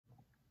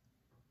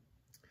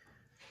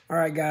All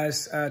right,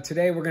 guys,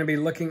 today we're going to be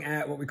looking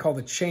at what we call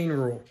the chain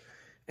rule.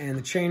 And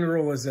the chain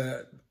rule is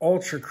an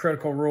ultra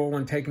critical rule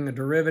when taking a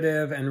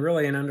derivative and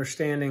really in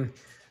understanding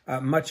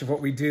much of what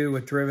we do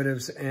with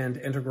derivatives and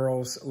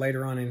integrals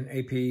later on in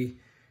AP,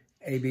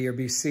 AB, or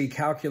BC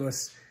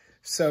calculus.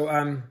 So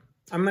I'm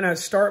going to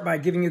start by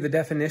giving you the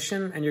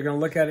definition, and you're going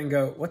to look at it and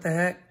go, what the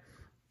heck?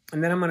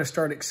 And then I'm going to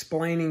start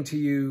explaining to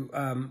you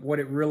what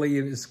it really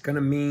is going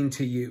to mean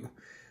to you.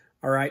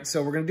 All right,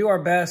 so we're going to do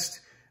our best.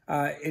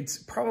 It's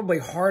probably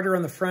harder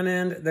on the front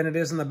end than it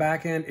is on the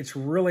back end. It's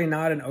really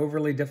not an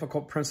overly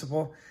difficult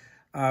principle.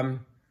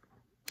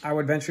 I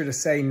would venture to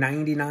say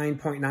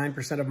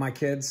 99.9% of my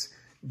kids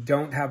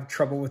don't have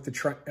trouble with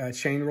the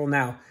chain rule.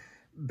 Now,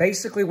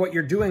 basically what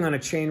you're doing on a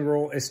chain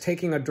rule is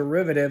taking a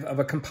derivative of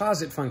a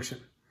composite function.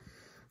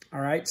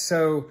 All right,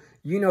 so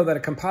you know that a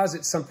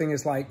composite something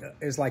is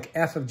like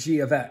f of g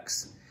of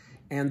x.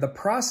 And the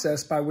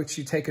process by which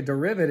you take a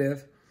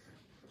derivative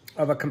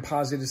of a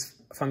composite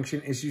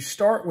function is you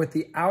start with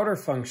the outer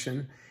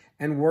function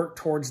and work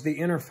towards the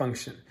inner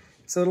function.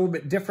 It's a little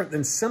bit different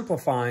than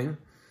simplifying,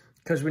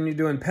 because when you're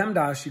doing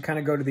PEMDAS, you kind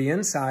of go to the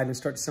inside and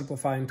start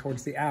simplifying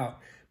towards the out.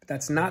 But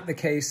that's not the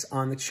case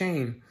on the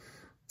chain.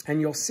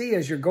 And you'll see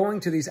as you're going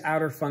to these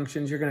outer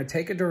functions, you're going to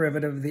take a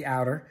derivative of the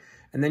outer,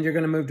 and then you're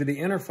going to move to the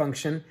inner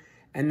function,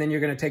 and then you're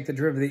going to take the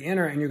derivative of the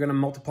inner, and you're going to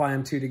multiply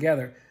them two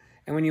together.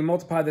 And when you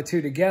multiply the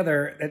two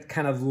together, it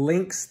kind of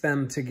links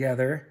them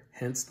together,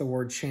 hence the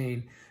word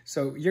chain.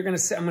 So I'm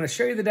going to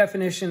show you the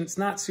definition. It's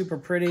not super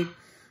pretty,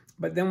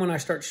 but then when I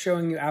start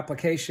showing you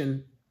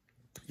application,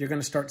 you're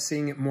going to start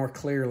seeing it more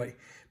clearly.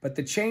 But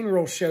the chain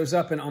rule shows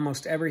up in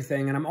almost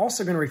everything. And I'm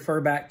also going to refer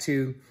back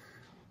to,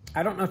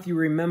 I don't know if you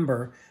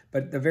remember,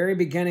 but the very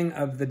beginning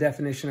of the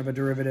definition of a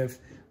derivative,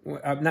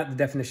 not the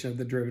definition of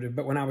the derivative,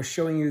 but when I was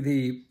showing you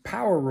the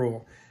power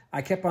rule,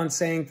 I kept on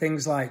saying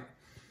things like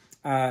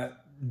dx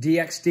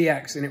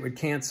dx and it would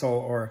cancel,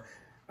 or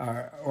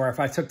if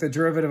I took the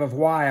derivative of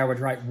y, I would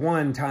write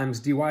 1 times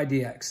dy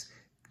dx.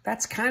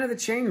 That's kind of the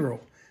chain rule.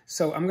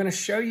 So I'm going to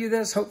show you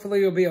this. Hopefully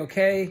you'll be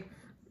okay.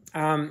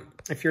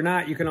 If you're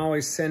not, you can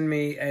always send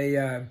me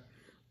an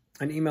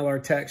email or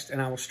a text,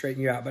 and I will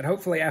straighten you out. But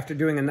hopefully after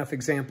doing enough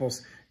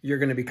examples, you're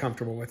going to be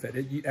comfortable with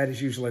it. That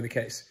is usually the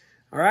case.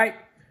 All right?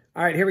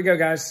 All right, here we go,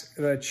 guys.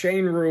 The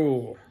chain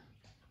rule.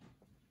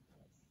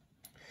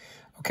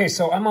 Okay,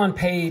 so I'm on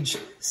page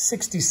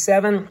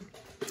 67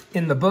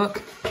 in the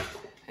book.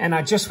 And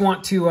I just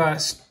want to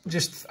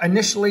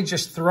initially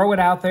throw it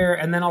out there,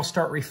 and then I'll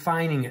start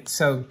refining it.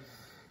 So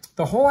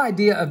the whole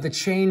idea of the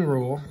chain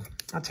rule,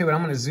 I'll tell you what,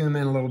 I'm going to zoom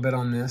in a little bit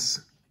on this.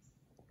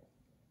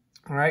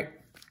 All right.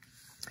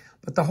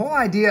 But the whole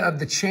idea of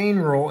the chain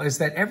rule is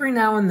that every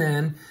now and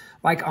then,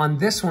 like on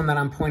this one that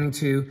I'm pointing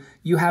to,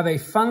 you have a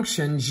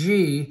function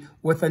g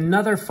with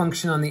another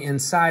function on the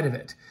inside of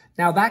it.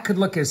 Now that could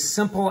look as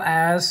simple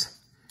as,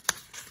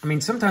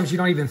 sometimes you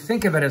don't even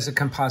think of it as a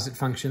composite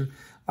function.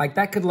 Like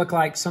that could look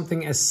like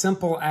something as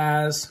simple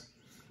as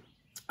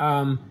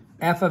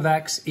f of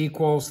x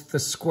equals the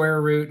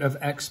square root of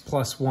x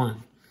plus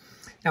 1.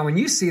 Now, when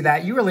you see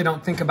that, you really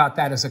don't think about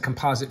that as a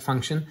composite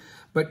function.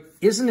 But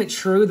isn't it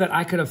true that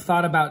I could have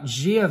thought about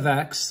g of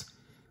x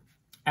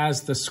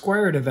as the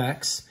square root of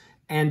x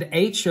and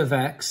h of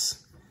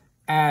x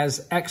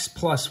as x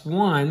plus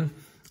 1?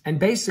 And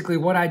basically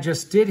what I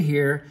just did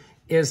here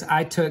is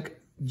I took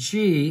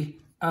g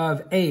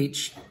of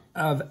h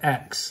of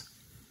x.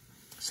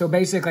 So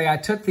basically I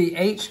took the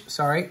h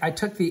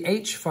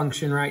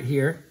function right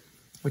here,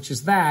 which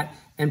is that,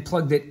 and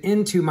plugged it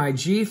into my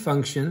g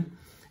function,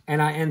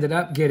 and I ended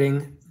up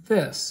getting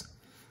this.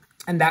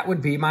 And that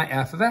would be my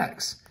f of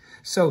x.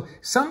 So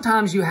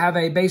sometimes you have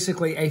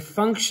basically a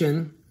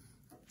function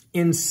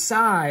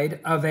inside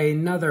of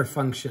another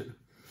function.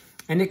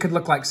 And it could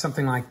look like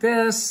something like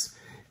this.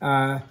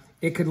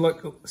 It could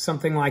look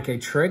something like a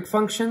trig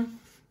function.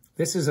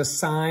 This is a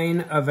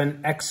sine of an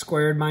x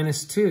squared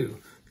minus 2.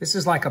 This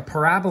is like a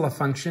parabola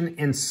function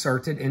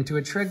inserted into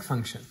a trig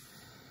function.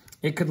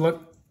 It could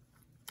look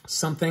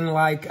something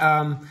like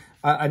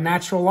a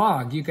natural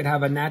log. You could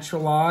have a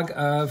natural log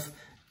of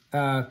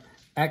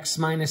x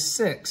minus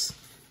 6.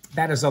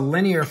 That is a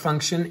linear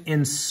function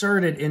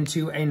inserted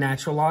into a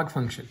natural log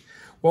function.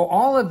 Well,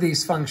 all of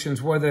these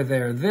functions, whether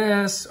they're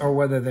this, or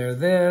whether they're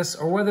this,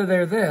 or whether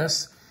they're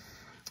this,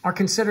 are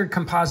considered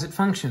composite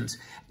functions.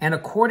 And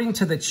according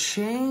to the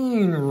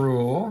chain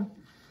rule,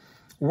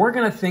 we're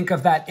going to think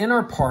of that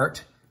inner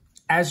part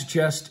as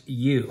just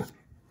u,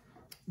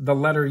 the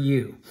letter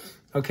u,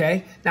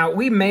 okay? Now,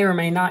 we may or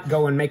may not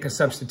go and make a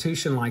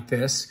substitution like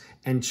this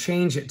and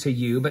change it to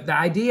u, but the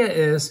idea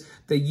is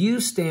the u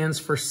stands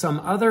for some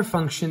other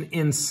function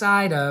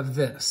inside of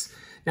this.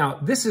 Now,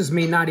 this is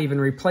me not even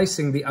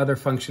replacing the other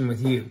function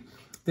with u.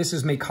 This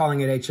is me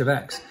calling it h of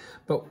x.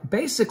 But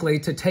basically,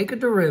 to take a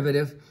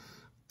derivative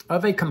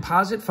of a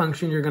composite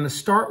function, you're going to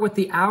start with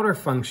the outer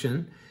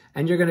function,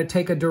 and you're going to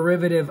take a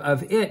derivative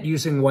of it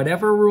using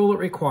whatever rule it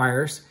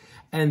requires,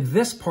 and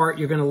this part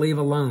you're going to leave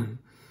alone.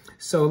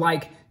 So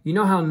like, you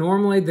know how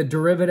normally the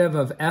derivative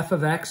of f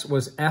of x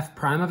was f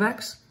prime of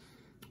x?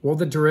 Well,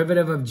 the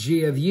derivative of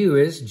g of u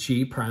is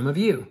g prime of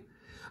u.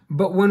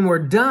 But when we're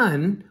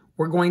done,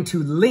 we're going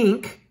to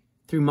link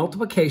through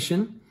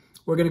multiplication.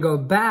 We're going to go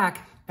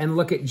back and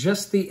look at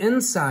just the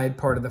inside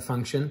part of the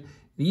function,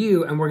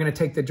 u, and we're going to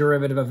take the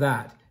derivative of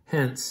that.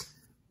 Hence,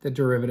 the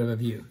derivative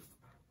of u.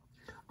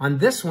 On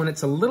this one,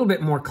 it's a little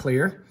bit more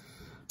clear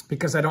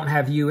because I don't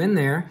have u in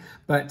there,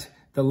 but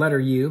the letter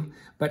u.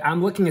 But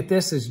I'm looking at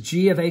this as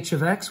g of h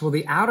of x. Well,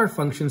 the outer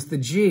function's the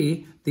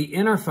g. The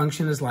inner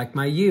function is like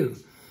my u.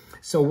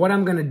 So what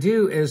I'm going to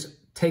do is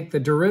take the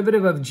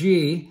derivative of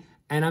g,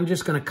 and I'm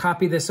just going to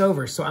copy this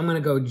over. So I'm going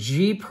to go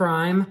g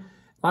prime.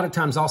 A lot of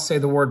times I'll say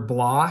the word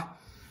blah.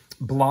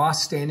 Blah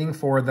standing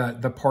for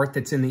the part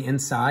that's in the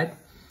inside.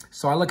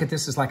 So I look at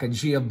this as like a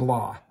g of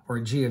blah or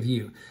a g of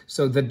u.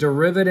 So the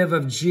derivative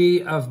of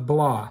g of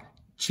blah,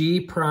 g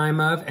prime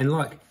of, and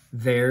look,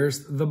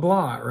 there's the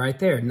blah right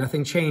there.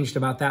 Nothing changed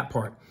about that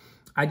part.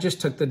 I just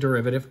took the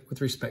derivative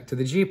with respect to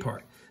the g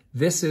part.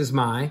 This is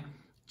my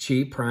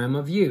g prime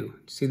of u.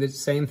 See the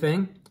same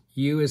thing?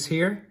 U is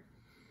here.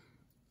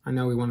 I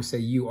know we want to say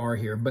u are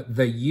here, but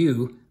the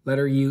u,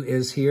 letter u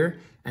is here,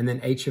 and then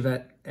h of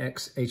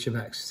x, h of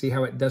x. See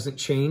how it doesn't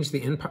change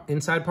the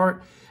inside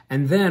part?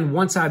 And then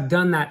once I've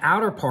done that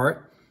outer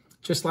part,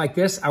 just like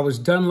this, I was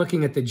done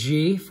looking at the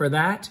g for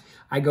that.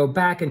 I go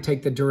back and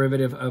take the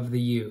derivative of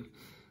the u.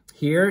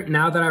 Here,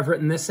 now that I've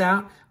written this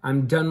out,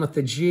 I'm done with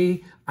the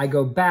g. I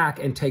go back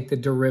and take the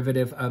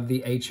derivative of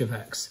the h of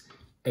x,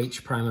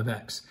 h prime of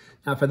x.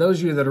 Now, for those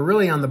of you that are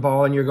really on the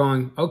ball and you're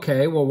going,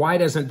 okay, well, why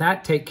doesn't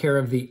that take care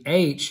of the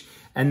h?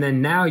 And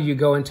then now you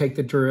go and take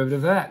the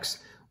derivative of x.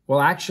 Well,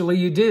 actually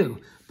you do.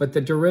 But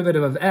the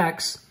derivative of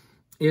x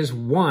is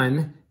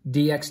 1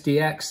 dx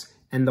dx,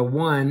 and the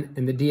 1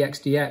 and the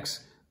dx dx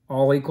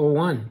all equal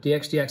 1.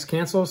 Dx dx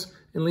cancels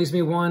and leaves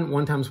me 1.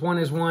 1 times 1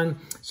 is 1.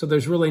 So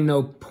there's really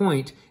no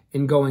point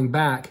in going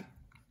back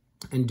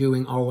and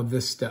doing all of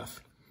this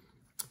stuff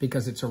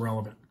because it's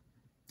irrelevant.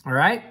 All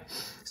right?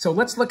 So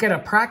let's look at a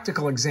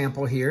practical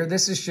example here.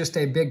 This is just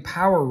a big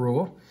power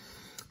rule.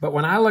 But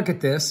when I look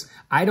at this,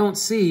 I don't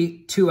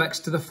see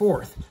 2x to the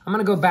 4th. I'm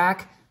going to go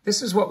back.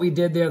 This is what we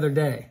did the other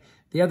day.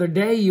 The other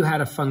day you had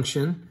a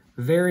function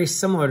very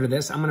similar to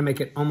this. I'm going to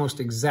make it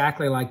almost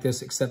exactly like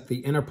this, except the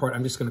inner part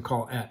I'm just going to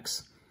call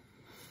x.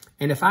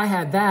 And if I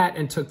had that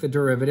and took the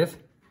derivative,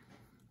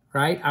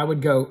 right, I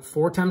would go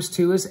 4 times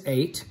 2 is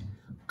 8,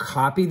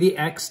 copy the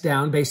x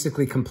down,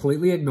 basically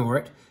completely ignore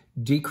it,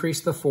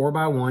 decrease the 4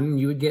 by 1, and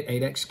you would get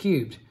 8x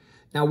cubed.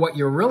 Now, what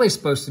you're really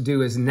supposed to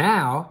do is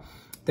now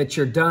that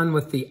you're done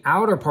with the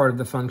outer part of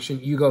the function,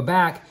 you go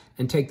back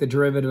and take the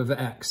derivative of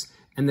x.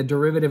 And the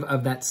derivative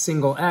of that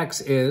single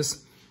x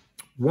is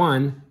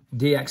 1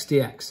 dx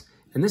dx.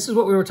 And this is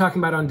what we were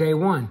talking about on day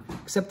 1,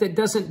 except it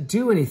doesn't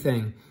do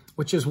anything,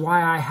 which is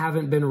why I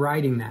haven't been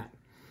writing that.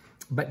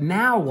 But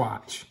now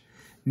watch.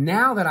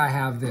 Now that I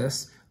have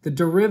this, the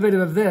derivative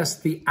of this,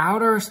 the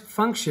outer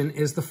function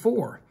is the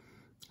 4,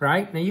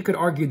 right? Now you could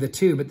argue the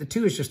 2, but the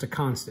 2 is just a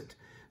constant.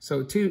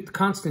 So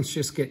constants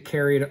just get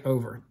carried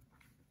over.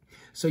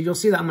 So you'll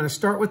see that I'm going to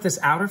start with this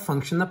outer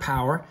function, the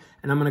power,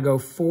 and I'm going to go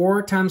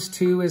 4 times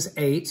 2 is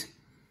 8,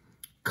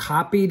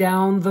 copy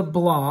down the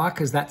blah,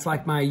 because that's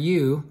like my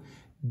u,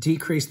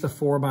 decrease the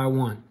 4 by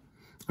 1,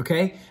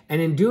 okay?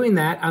 And in doing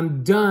that,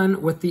 I'm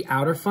done with the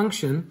outer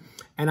function,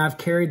 and I've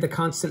carried the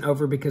constant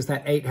over because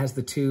that 8 has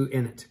the 2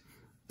 in it,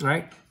 all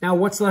right? Now,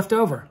 what's left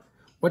over?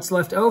 What's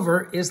left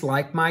over is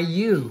like my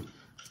u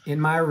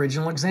in my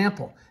original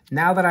example.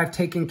 Now that I've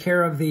taken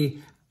care of the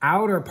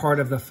outer part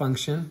of the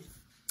function,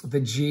 the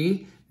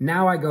g,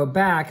 now I go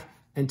back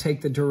and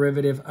take the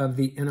derivative of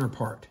the inner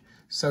part.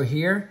 So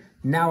here,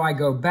 now I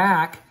go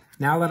back,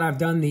 now that I've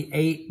done the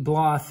 8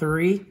 blah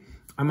 3,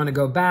 I'm going to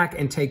go back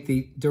and take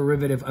the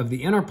derivative of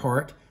the inner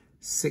part,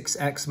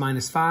 6x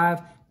minus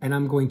 5, and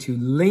I'm going to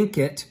link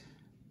it,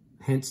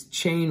 hence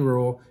chain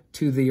rule,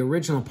 to the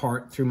original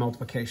part through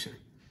multiplication.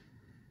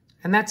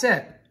 And that's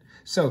it.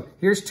 So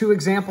here's 2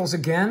 examples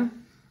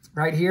again.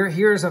 Right here,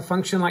 here's a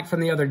function like from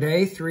the other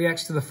day,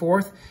 3x to the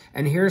 4th.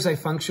 And here's a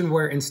function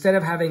where instead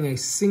of having a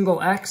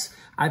single x,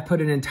 I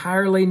put an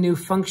entirely new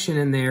function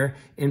in there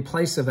in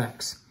place of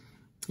x.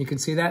 You can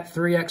see that,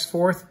 3x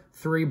 4th,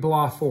 3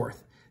 blah 4th.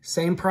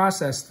 Same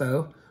process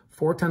though,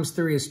 4 times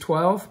 3 is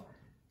 12.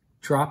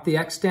 Drop the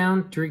x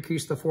down,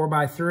 decrease the 4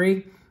 by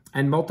 3,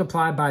 and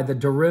multiply by the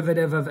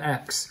derivative of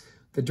x.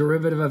 The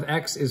derivative of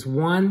x is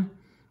 1.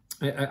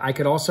 I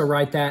could also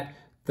write that,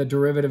 the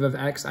derivative of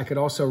x, I could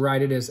also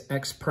write it as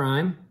x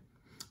prime.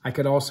 I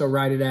could also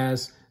write it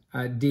as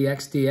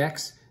dx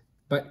dx.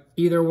 But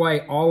either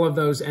way, all of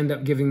those end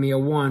up giving me a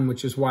 1,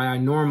 which is why I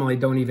normally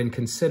don't even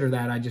consider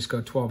that. I just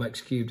go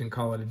 12x cubed and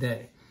call it a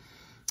day.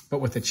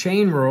 But with the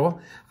chain rule,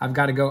 I've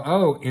got to go,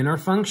 oh, inner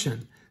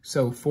function.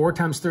 So 4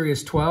 times 3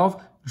 is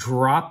 12.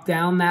 Drop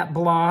down that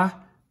blah.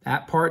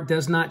 That part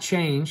does not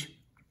change.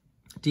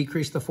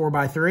 Decrease the 4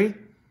 by 3.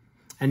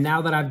 And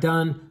now that I've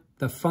done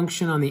the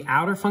function on the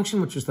outer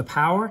function, which is the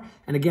power,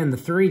 and again, the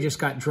 3 just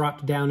got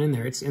dropped down in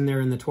there. It's in there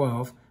in the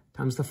 12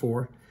 times the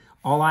 4.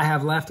 All I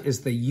have left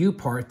is the u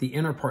part, the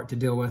inner part to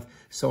deal with.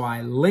 So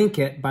I link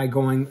it by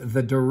going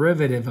the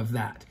derivative of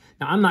that.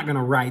 Now, I'm not going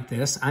to write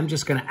this. I'm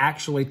just going to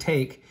actually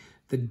take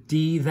the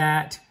d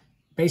that,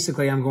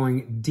 basically I'm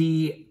going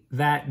d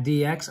that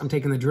dx. I'm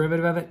taking the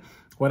derivative of it.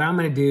 What I'm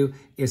going to do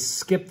is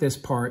skip this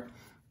part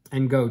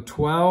and go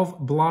 12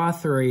 blah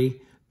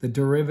 3. The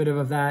derivative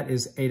of that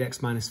is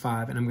 8x minus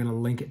 5, and I'm going to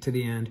link it to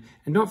the end.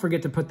 And don't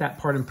forget to put that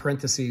part in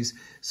parentheses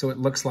so it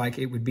looks like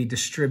it would be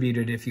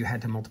distributed if you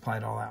had to multiply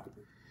it all out.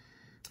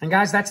 And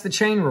guys, that's the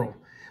chain rule.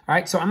 All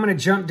right, so I'm going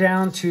to jump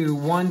down to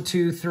 1,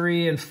 2,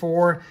 3, and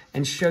 4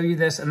 and show you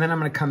this, and then I'm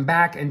going to come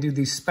back and do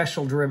these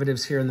special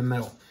derivatives here in the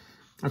middle.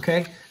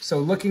 Okay, so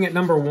looking at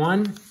number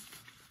 1,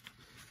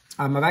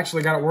 I've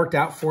actually got it worked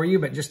out for you,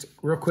 but just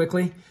real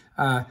quickly,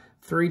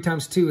 3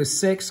 times 2 is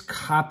 6.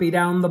 Copy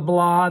down the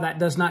blah, that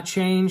does not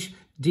change.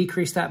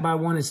 Decrease that by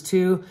 1 is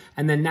 2.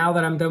 And then now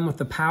that I'm done with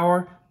the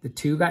power, the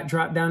 2 got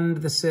dropped down into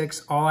the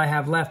 6. All I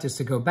have left is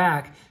to go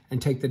back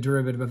and take the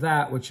derivative of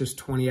that, which is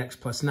 20x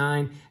plus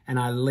 9, and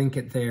I link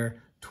it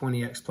there,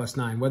 20x plus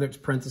 9. Whether it's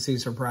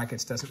parentheses or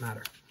brackets, doesn't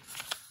matter.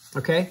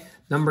 Okay,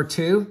 number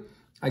 2,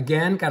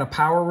 again, got a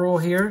power rule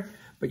here,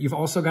 but you've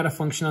also got a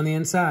function on the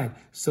inside.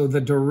 So the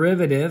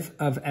derivative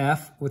of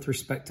f with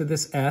respect to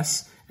this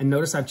s, and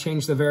notice I've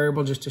changed the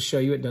variable just to show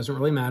you it doesn't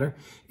really matter,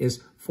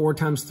 is 4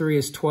 times 3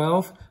 is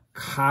 12.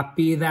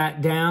 Copy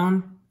that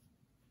down.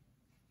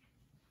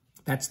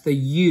 That's the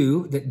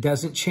u that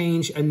doesn't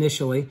change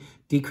initially.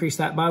 Decrease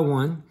that by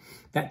 1.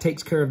 That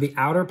takes care of the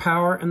outer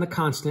power and the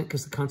constant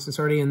because the constant's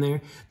already in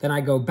there. Then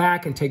I go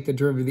back and take the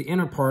derivative of the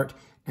inner part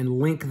and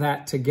link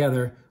that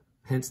together,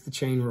 hence the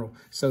chain rule.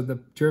 So the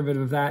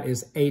derivative of that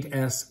is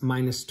 8s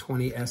minus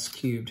 20s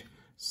cubed.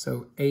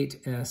 So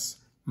 8s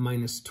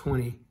minus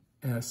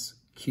 20s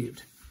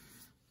cubed.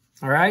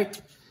 All right,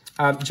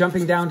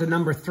 jumping down to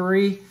number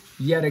 3.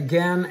 Yet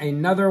again,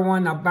 another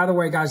one. Now, by the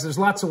way, guys, there's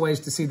lots of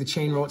ways to see the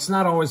chain rule. It's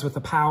not always with the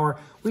power.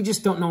 We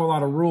just don't know a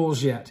lot of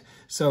rules yet.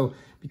 So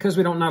because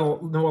we don't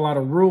know a lot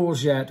of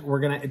rules yet,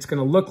 it's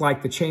gonna look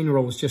like the chain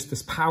rule is just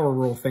this power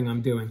rule thing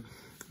I'm doing.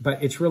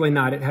 But it's really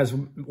not. It has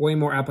way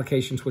more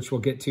applications, which we'll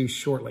get to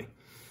shortly.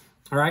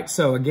 All right,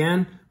 so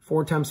again,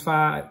 4 times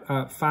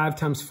 5, 5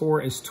 times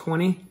 4 is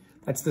 20.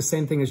 That's the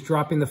same thing as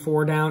dropping the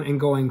 4 down and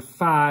going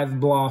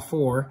 5 blah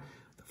 4.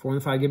 The 4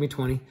 and the 5 give me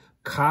 20.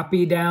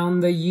 Copy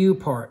down the u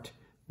part.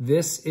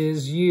 This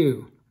is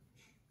u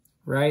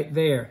right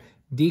there.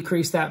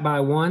 Decrease that by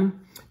 1.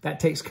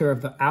 That takes care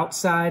of the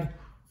outside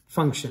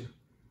function.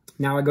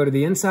 Now I go to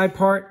the inside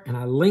part and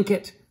I link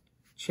it,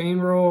 chain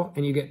rule,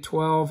 and you get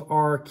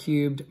 12r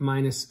cubed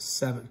minus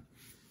 7.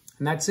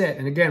 And that's it.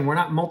 And again, we're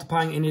not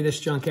multiplying any of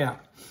this junk out.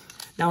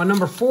 Now in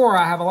number 4,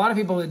 I have a lot of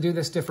people that do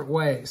this different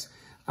ways.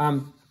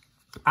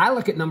 I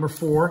look at number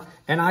 4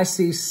 and I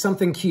see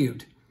something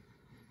cubed.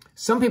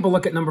 Some people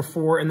look at number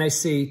 4 and they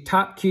see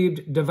top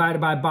cubed divided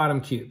by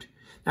bottom cubed.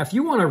 Now, if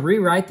you want to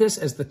rewrite this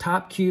as the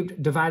top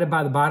cubed divided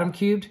by the bottom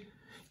cubed,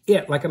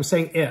 like I'm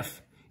saying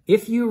if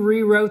you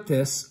rewrote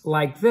this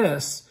like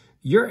this,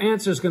 your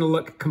answer is going to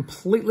look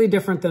completely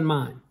different than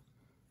mine.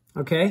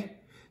 Okay?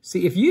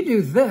 See, if you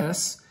do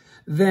this,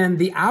 then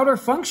the outer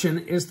function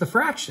is the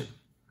fraction.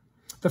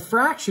 The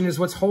fraction is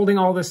what's holding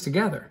all this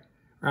together,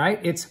 right?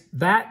 It's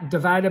that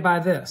divided by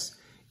this.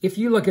 If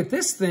you look at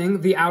this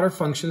thing, the outer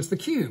function's the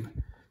cube.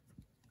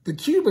 The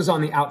cube is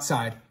on the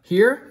outside.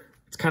 Here,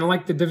 it's kind of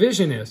like the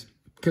division is,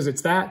 because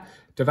it's that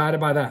divided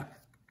by that.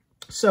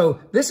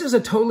 So this is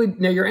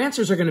now your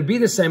answers are going to be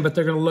the same, but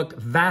they're going to look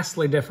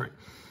vastly different.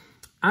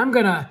 I'm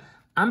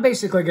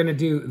basically going to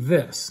do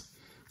this.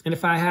 And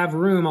if I have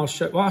room, I'll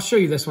show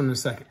you this one in a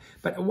second.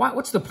 But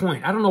what's the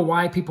point? I don't know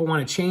why people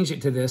want to change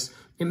it to this.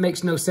 It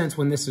makes no sense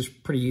when this is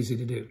pretty easy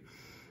to do.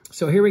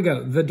 So here we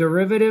go. The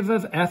derivative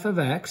of f of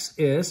x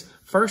is,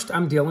 first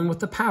I'm dealing with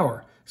the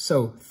power.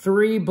 So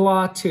 3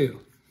 blah 2.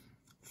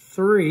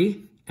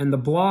 3, and the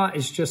blah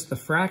is just the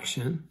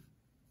fraction.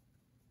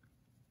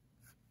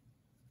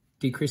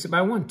 Decrease it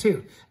by 1,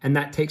 2. And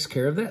that takes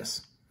care of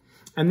this.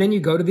 And then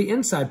you go to the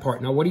inside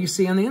part. Now, what do you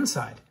see on the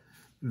inside?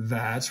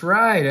 That's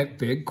right, a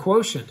big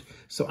quotient.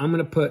 So I'm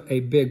going to put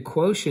a big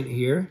quotient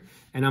here,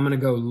 and I'm going to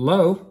go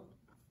low.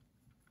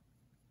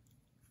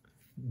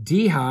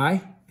 D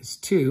high is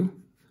 2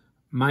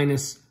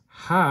 minus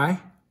high.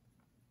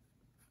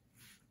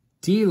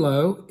 D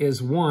low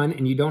is 1,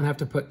 and you don't have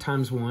to put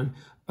times 1,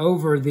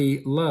 over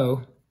the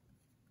low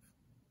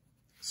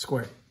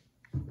squared.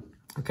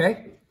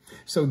 Okay?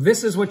 So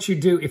this is what you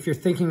do if you're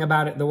thinking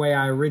about it the way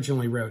I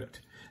originally wrote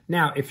it.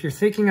 Now, if you're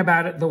thinking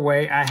about it the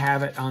way I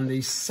have it on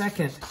the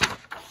second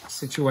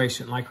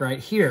situation, like right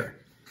here,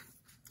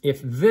 if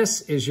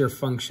this is your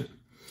function,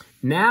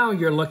 now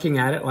you're looking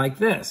at it like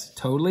this,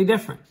 totally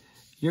different.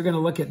 You're going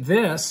to look at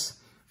this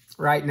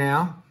right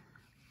now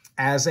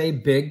as a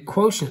big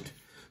quotient.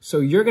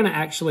 So you're going to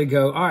actually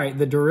go, all right,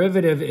 the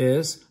derivative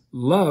is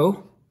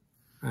low,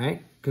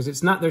 right? Because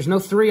there's no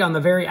 3 on the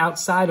very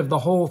outside of the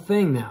whole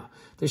thing now.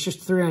 There's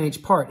just 3 on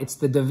each part. It's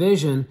the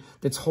division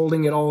that's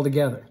holding it all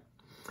together.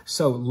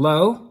 So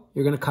low,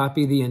 you're going to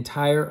copy the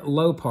entire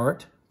low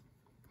part.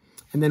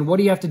 And then what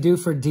do you have to do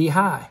for D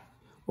high?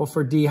 Well,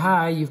 for D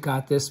high, you've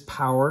got this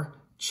power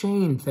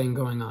chain thing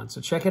going on.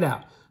 So check it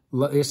out.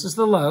 This is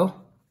the low.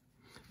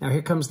 Now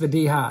here comes the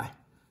D high.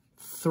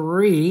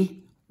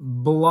 3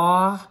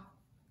 blah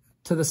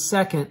to the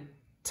second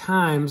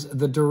times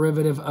the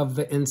derivative of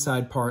the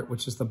inside part,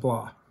 which is the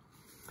blah.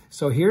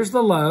 So here's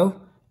the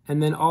low,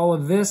 and then all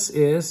of this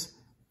is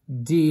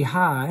D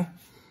high.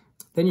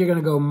 Then you're going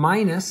to go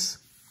minus,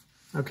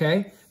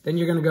 okay? Then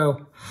you're going to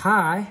go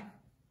high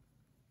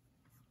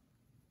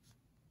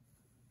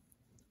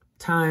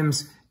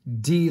times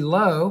D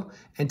low.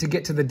 And to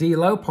get to the D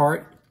low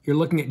part, you're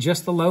looking at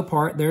just the low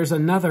part. There's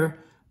another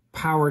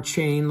power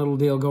chain little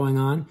deal going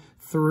on.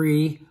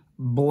 3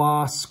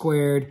 blah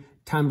squared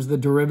times the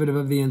derivative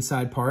of the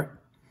inside part.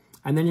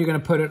 And then you're going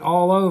to put it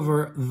all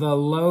over the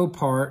low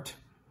part,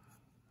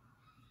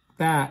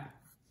 that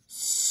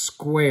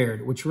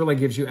squared, which really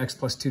gives you x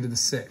plus 2 to the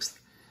 6th.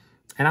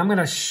 And I'm going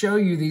to show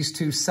you these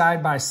two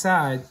side by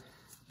side.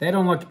 They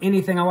don't look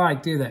anything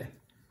alike, do they?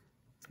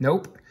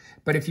 Nope.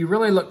 But if you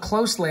really look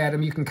closely at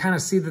them, you can kind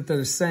of see that they're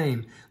the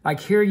same.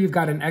 Like here, you've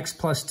got an x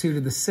plus 2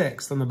 to the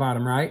 6th on the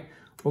bottom, right?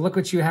 Well, look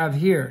what you have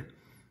here.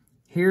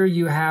 Here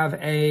you have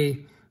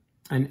an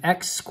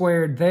x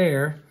squared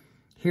there.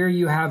 Here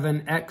you have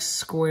an x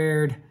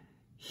squared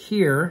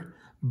here.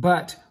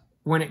 But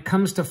when it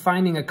comes to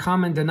finding a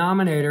common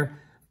denominator,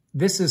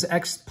 this is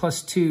x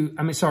plus 2.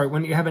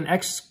 When you have an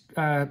x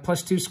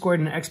plus 2 squared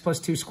and an x plus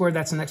 2 squared,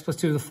 that's an x plus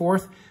 2 to the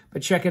 4th.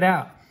 But check it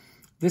out.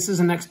 This is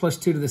an x plus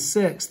 2 to the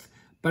 6th,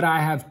 but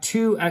I have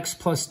 2x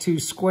plus 2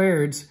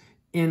 squareds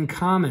in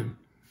common.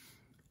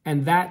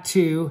 And that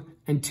 2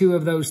 and 2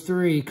 of those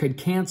 3 could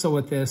cancel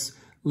with this,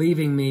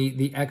 leaving me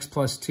the x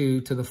plus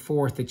 2 to the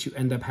 4th that you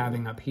end up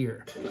having up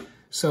here.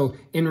 So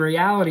in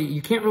reality,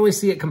 you can't really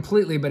see it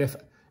completely, but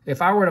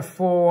if I were to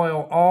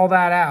FOIL all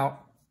that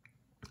out,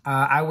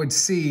 I would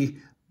see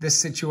this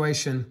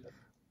situation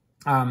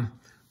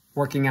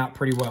working out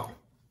pretty well.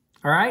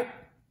 All right?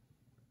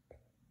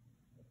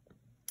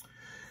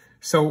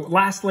 So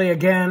lastly,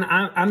 again,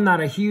 I'm not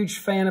a huge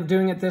fan of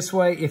doing it this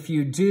way. If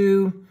you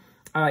do,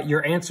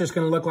 your answer is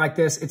going to look like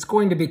this. It's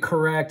going to be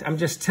correct. I'm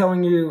just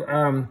telling you,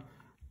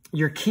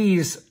 your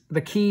keys,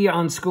 the key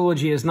on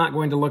Schoology is not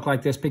going to look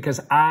like this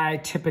because I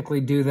typically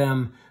do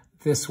them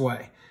this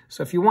way.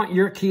 So if you want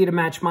your key to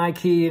match my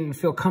key and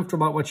feel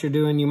comfortable about what you're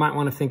doing, you might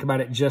want to think about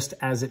it just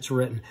as it's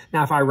written.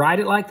 Now, if I write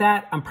it like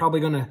that, I'm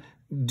probably going to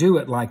do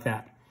it like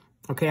that.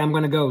 Okay, I'm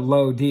going to go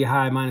low D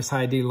high minus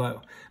high D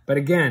low. But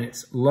again,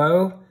 it's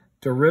low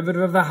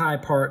derivative of the high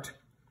part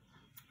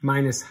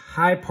minus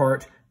high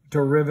part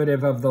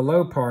derivative of the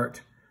low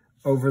part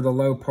over the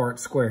low part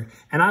squared.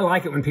 And I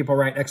like it when people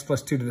write x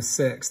plus 2 to the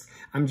 6th.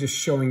 I'm just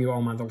showing you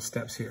all my little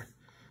steps here.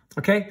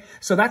 Okay,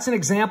 so that's an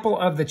example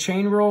of the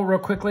chain rule real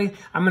quickly.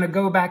 I'm going to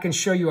go back and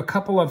show you a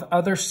couple of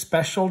other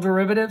special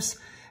derivatives,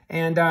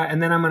 and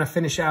then I'm going to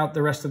finish out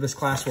the rest of this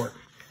classwork.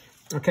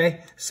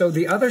 Okay, so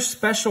the other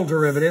special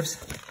derivatives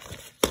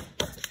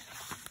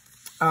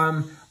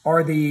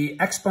are the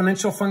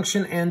exponential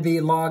function and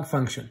the log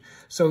function.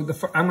 So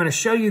I'm going to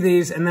show you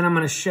these, and then I'm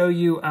going to show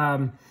you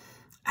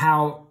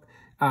how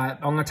I'm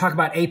going to talk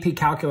about AP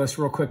calculus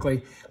real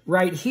quickly.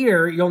 Right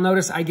here, you'll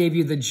notice I gave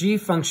you the g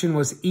function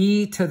was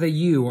e to the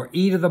u, or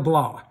e to the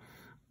blah.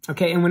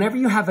 Okay, and whenever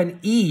you have an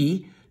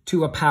e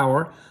to a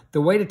power,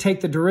 the way to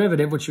take the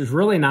derivative, which is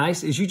really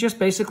nice, is you just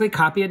basically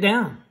copy it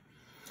down.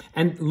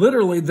 And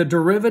literally, the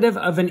derivative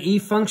of an e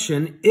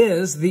function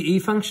is the e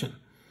function.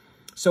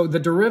 So the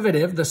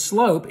derivative, the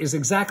slope, is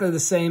exactly the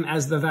same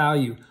as the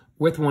value,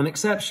 with one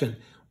exception.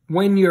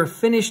 When you're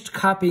finished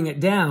copying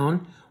it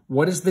down,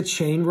 what does the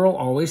chain rule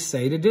always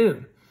say to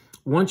do?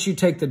 Once you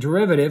take the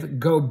derivative,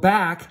 go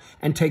back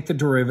and take the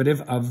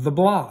derivative of the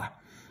blah.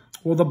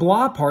 Well, the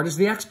blah part is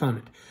the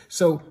exponent.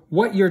 So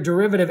what your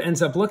derivative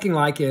ends up looking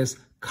like is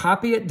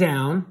copy it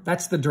down,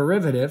 that's the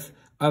derivative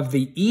of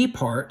the e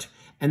part,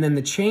 and then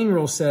the chain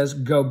rule says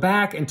go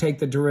back and take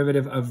the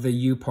derivative of the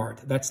u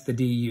part. That's the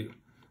du.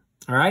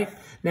 All right?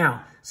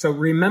 Now, so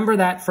remember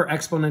that for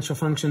exponential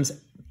functions,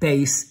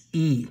 base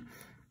e.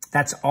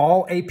 That's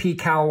all AP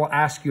Cal will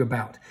ask you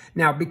about.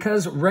 Now,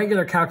 because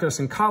regular calculus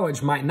in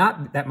college might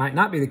not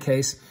be the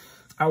case,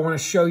 I want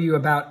to show you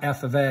about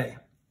f of a.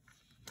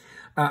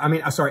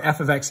 F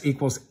of x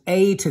equals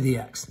a to the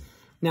x.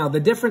 Now,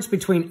 the difference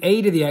between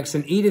a to the x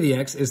and e to the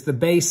x is the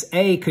base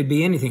a could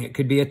be anything. It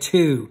could be a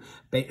 2.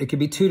 It could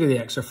be 2 to the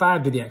x, or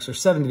 5 to the x, or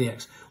 7 to the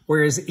x.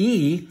 Whereas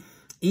e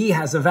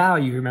has a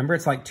value. Remember,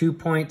 it's like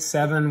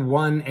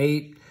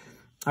 2.718,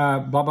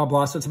 blah, blah,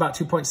 blah. So it's about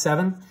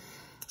 2.7.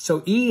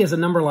 So e is a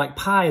number like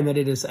pi in that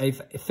it is a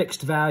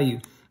fixed value.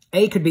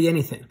 A could be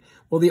anything.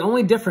 Well, the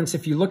only difference,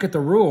 if you look at the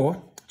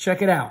rule,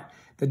 check it out.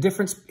 The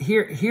difference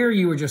here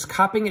you were just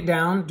copying it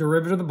down,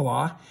 derivative of the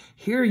blah.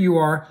 Here you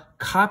are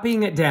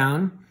copying it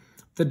down,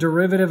 the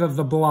derivative of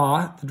the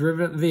blah, the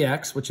derivative of the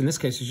x, which in this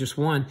case is just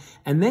 1,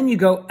 and then you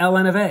go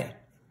ln of a.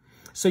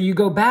 So you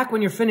go back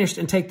when you're finished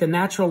and take the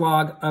natural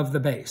log of the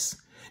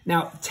base.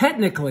 Now,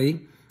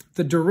 technically,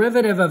 the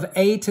derivative of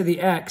a to the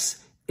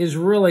x is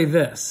really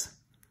this.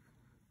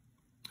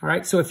 All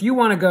right, so if you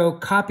want to go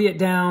copy it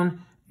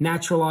down,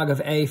 natural log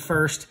of a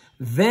first,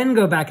 then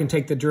go back and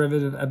take the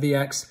derivative of the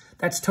x,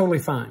 that's totally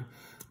fine.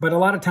 But a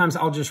lot of times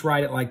I'll just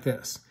write it like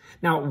this.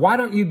 Now, why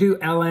don't you do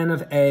ln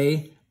of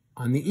a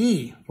on the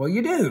e? Well,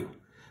 you do,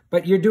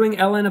 but you're doing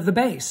ln of the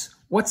base.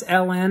 What's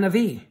ln of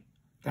e?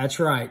 That's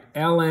right,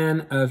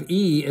 ln of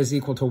e is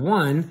equal to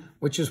 1,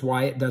 which is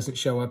why it doesn't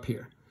show up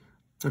here.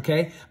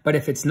 Okay, but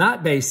if it's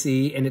not base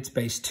e and it's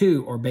base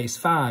 2 or base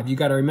 5, you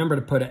got to remember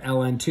to put a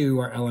ln2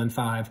 or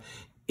ln5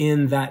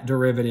 in that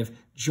derivative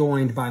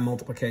joined by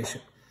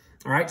multiplication.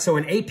 All right, so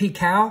in AP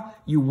Cal,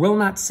 you will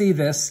not see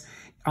this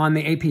on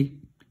the AP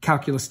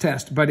Calculus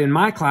test, but in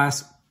my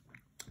class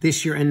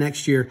this year and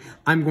next year,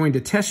 I'm going to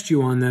test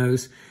you on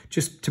those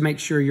just to make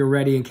sure you're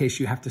ready in case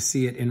you have to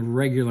see it in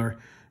regular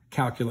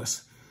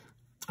calculus.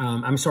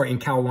 In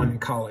Cal 1 in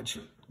college.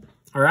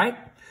 All right,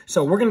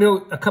 so we're going to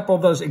do a couple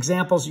of those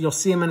examples. You'll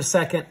see them in a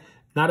second.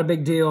 Not a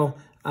big deal.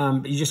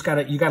 You just got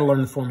to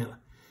learn the formula.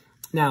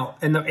 Now,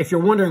 if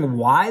you're wondering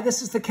why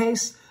this is the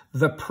case,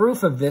 the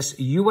proof of this,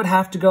 you would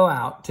have to go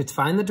out to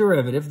find the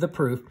derivative, the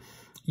proof.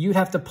 You'd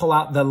have to pull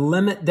out the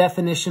limit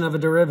definition of a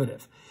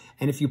derivative.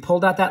 And if you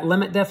pulled out that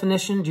limit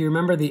definition, do you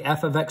remember the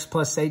f of x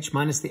plus h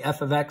minus the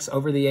f of x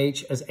over the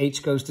h as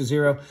h goes to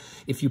 0?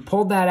 If you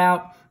pulled that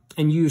out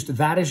and used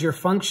that as your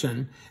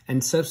function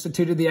and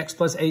substituted the x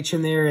plus h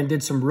in there and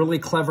did some really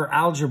clever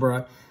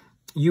algebra,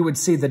 you would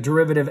see the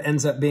derivative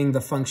ends up being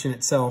the function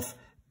itself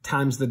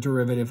times the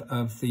derivative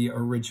of the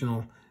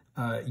original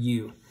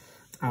u.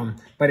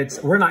 But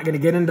we're not going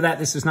to get into that.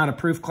 This is not a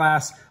proof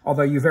class,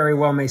 although you very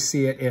well may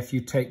see it if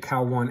you take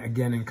Cal 1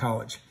 again in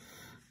college.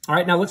 All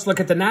right, now let's look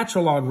at the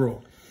natural log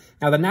rule.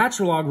 Now, the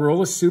natural log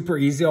rule is super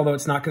easy, although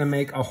it's not going to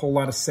make a whole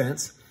lot of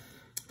sense.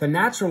 The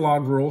natural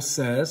log rule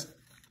says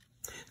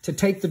to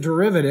take the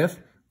derivative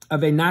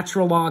of a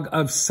natural log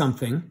of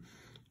something.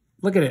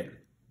 Look at it.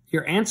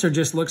 Your answer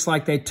just looks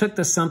like they took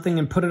the something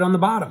and put it on the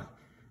bottom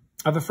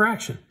of a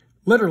fraction.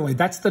 Literally,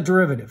 that's the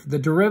derivative. The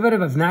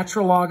derivative of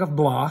natural log of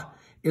blah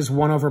is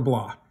 1 over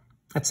blah.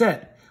 That's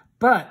it.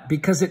 But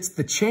because it's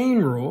the chain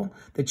rule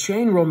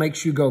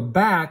makes you go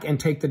back and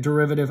take the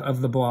derivative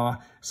of the blah,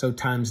 so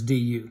times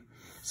du.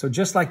 So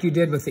just like you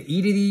did with the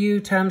e to the u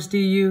times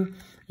du,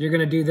 you're going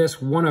to do this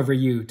 1 over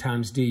u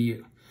times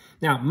du.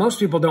 Now, most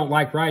people don't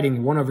like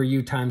writing 1 over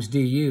u times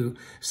du,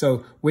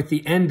 so with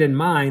the end in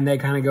mind, they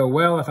kind of go,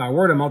 well, if I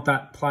were to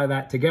multiply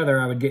that together,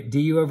 I would get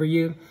du over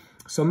u.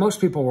 So most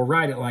people will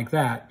write it like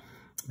that,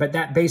 but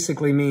that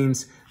basically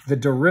means the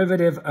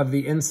derivative of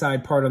the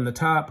inside part on the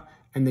top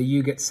and the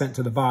u gets sent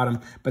to the bottom.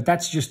 But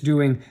that's just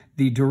doing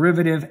the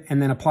derivative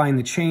and then applying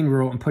the chain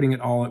rule and putting it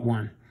all at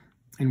one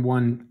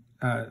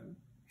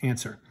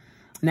answer.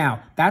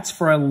 Now, that's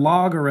for a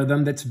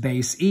logarithm that's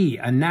base e,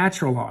 a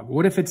natural log.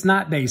 What if it's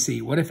not base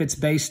e? What if it's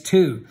base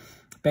 2,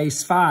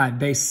 base 5,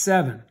 base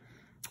 7?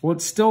 Well,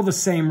 it's still the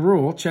same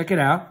rule. Check it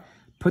out.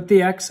 Put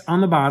the x on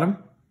the bottom,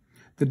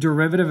 the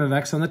derivative of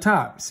x on the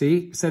top.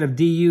 See, instead of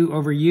du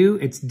over u,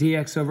 it's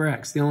dx over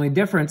x. The only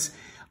difference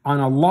on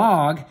a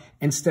log,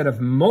 instead of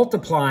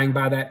multiplying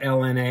by that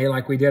ln(a)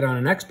 like we did on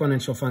an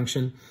exponential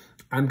function,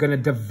 I'm going to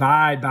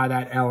divide by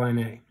that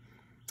ln(a).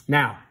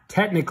 Now,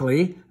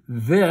 technically,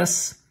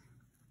 this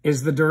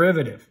is the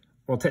derivative.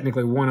 Well,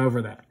 technically 1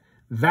 over that.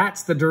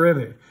 That's the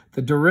derivative.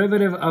 The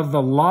derivative of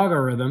the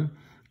logarithm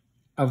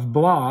of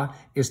blah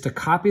is to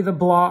copy the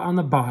blah on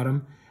the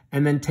bottom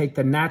and then take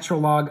the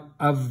natural log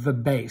of the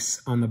base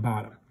on the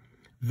bottom.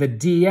 The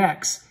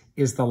dx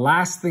is the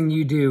last thing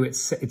you do.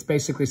 It's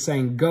basically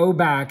saying go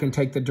back and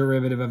take the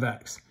derivative of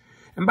x.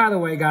 And by the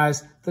way,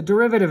 guys, the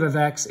derivative of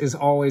x is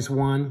always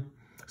 1,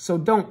 so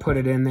don't put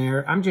it in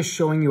there. I'm just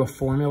showing you a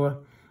formula,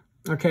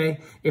 okay?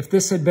 If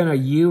this had been a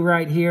u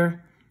right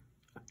here,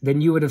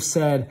 then you would have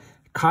said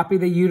copy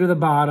the u to the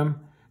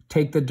bottom,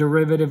 take the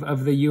derivative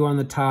of the u on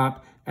the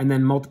top, and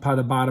then multiply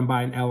the bottom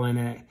by an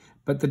ln(a).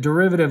 But the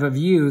derivative of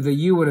u, the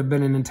u would have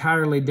been an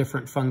entirely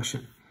different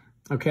function,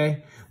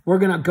 okay? We're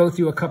going to go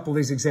through a couple of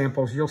these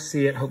examples. You'll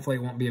see it. Hopefully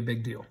it won't be a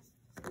big deal.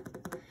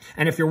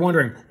 And if you're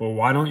wondering, well,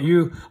 why don't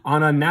you,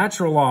 on a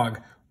natural log,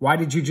 why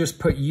did you just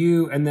put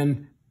u and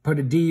then put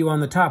a du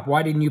on the top?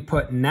 Why didn't you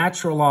put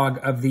natural log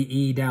of the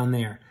e down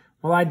there?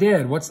 Well, I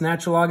did. What's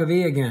natural log of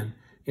e again?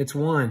 It's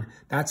 1.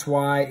 That's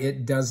why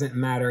it doesn't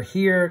matter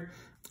here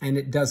and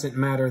it doesn't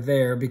matter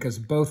there, because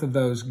both of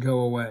those go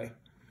away.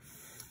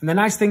 And the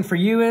nice thing for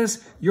you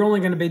is you're only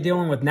going to be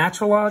dealing with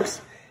natural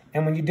logs.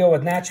 And when you deal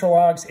with natural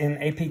logs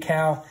in AP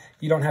Cal,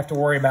 you don't have to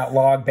worry about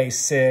log base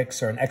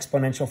 6 or an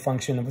exponential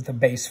function with a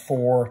base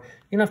 4.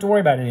 You don't have to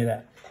worry about any of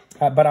that.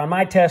 But on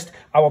my test,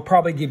 I will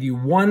probably give you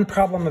 1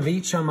 problem of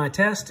each on my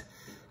test.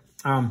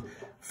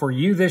 For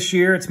you this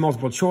year, it's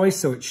multiple choice,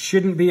 so it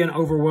shouldn't be an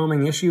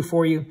overwhelming issue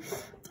for you.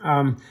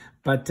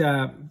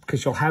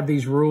 Because you'll have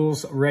these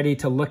rules ready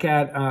to look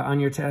at on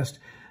your test.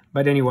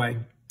 But anyway,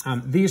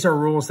 these are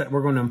rules that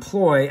we're going to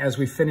employ as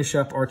we finish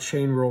up our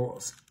chain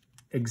rules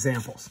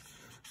examples.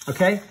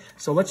 Okay,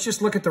 so let's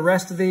just look at the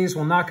rest of these.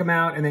 We'll knock them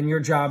out, and then your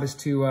job is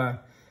to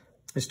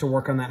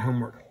work on that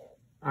homework.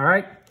 All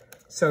right,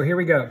 so here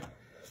we go.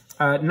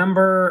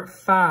 Number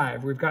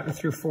 5, we've gotten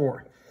through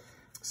 4.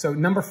 So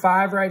number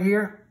 5 right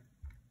here.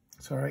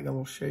 Sorry, got a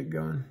little shake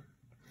going.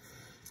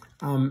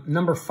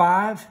 Number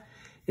 5,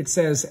 it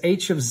says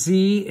h of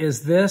z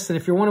is this. And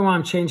if you're wondering why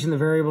I'm changing the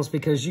variables,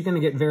 because you're going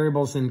to get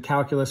variables in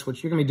calculus,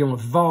 which you're going to be dealing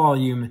with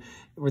volume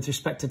with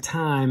respect to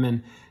time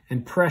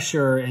and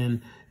pressure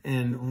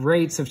and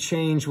rates of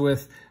change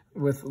with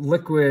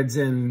liquids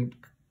and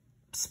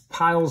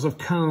piles of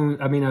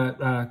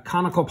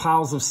conical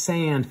piles of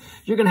sand.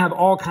 You're going to have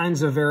all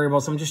kinds of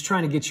variables. I'm just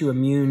trying to get you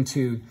immune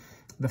to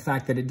the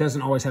fact that it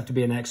doesn't always have to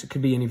be an x. It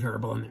could be any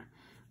variable in there.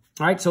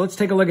 All right, so let's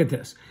take a look at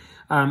this.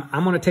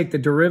 I'm going to take the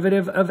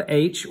derivative of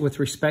h with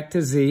respect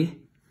to z,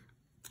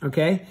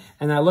 okay?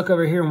 And I look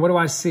over here, and what do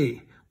I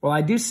see? Well,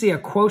 I do see a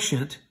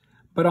quotient,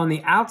 but on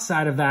the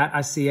outside of that,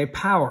 I see a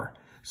power.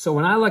 So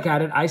when I look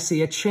at it, I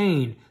see a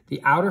chain.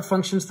 The outer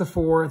function's the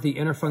 4, the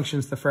inner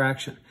function's the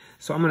fraction.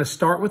 So I'm going to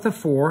start with the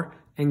 4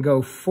 and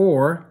go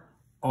 4.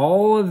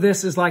 All of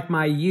this is like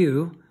my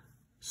u,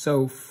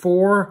 so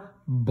 4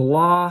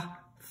 blah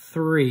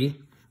 3.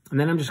 And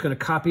then I'm just going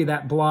to copy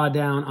that blah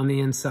down on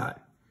the inside.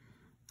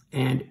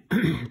 And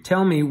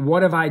tell me,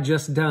 what have I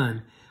just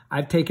done?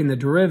 I've taken the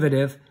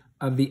derivative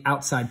of the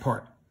outside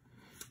part.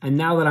 And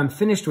now that I'm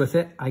finished with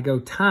it, I go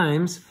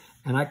times,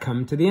 and I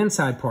come to the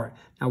inside part.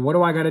 Now, what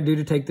do I got to do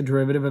to take the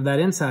derivative of that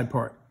inside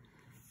part?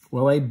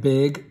 Well, a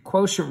big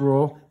quotient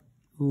rule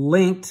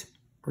linked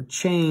or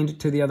chained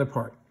to the other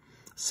part.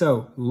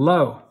 So,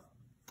 low,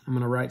 I'm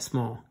going to write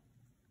small.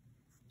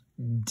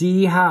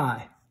 D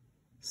high,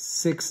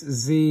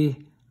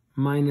 6z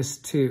minus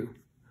 2.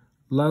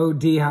 Low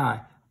d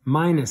high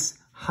minus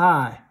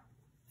high,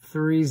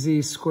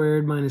 3z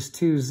squared minus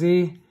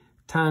 2z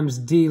times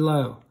d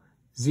low,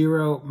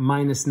 0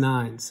 minus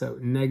 9, so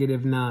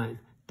negative 9.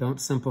 Don't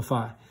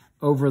simplify.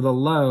 Over the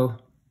low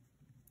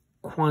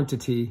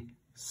quantity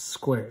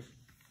squared.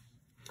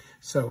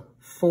 So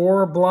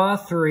 4 blah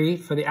 3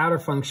 for the outer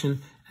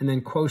function, and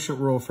then quotient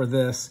rule for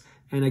this.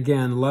 And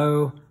again,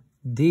 low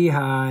d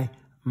high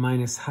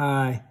minus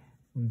high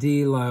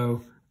d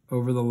low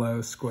over the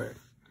low squared.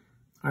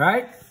 All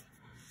right?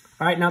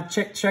 All right, now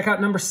check out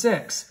number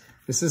 6.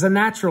 This is a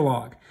natural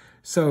log.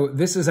 So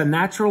this is a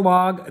natural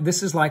log.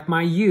 This is like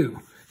my u.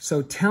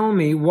 So tell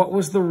me, what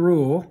was the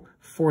rule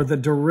for the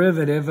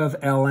derivative of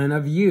ln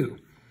of u?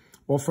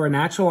 Well, for a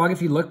natural log,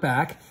 if you look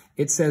back,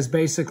 it says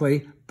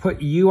basically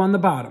put u on the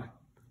bottom,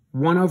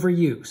 1 over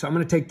u. So I'm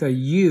going to take the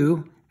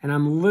u, and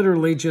I'm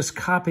literally just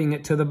copying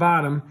it to the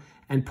bottom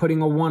and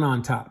putting a 1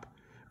 on top.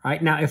 All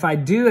right, now if I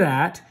do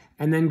that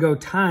and then go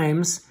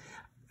times,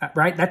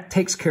 right, that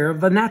takes care of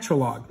the natural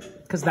log,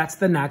 because that's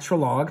the natural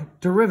log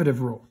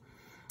derivative rule.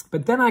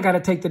 But then I got to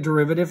take the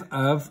derivative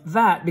of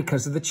that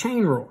because of the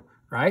chain rule,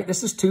 right?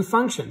 This is 2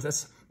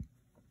 functions.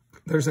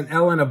 There's an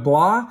ln of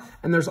blah,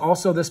 and there's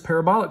also this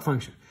parabolic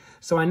function.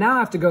 So I now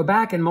have to go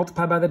back and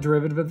multiply by the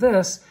derivative of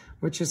this,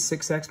 which is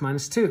 6x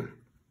minus 2.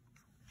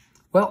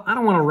 Well, I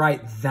don't want to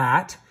write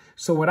that.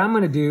 So what I'm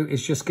going to do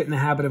is just get in the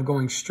habit of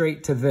going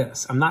straight to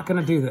this. I'm not going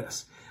to do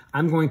this.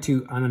 I'm going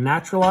to, on a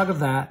natural log of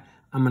that,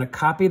 I'm going to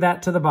copy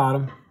that to the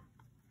bottom,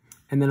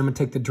 and then I'm going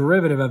to take the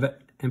derivative of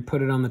it and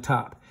put it on the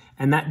top.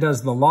 And that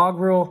does the log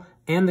rule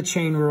and the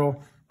chain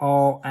rule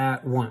all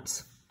at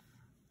once.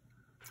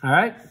 All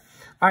right?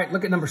 All right,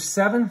 look at number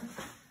 7.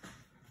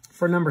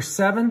 For number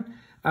 7,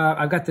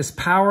 I've got this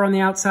power on the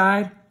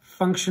outside,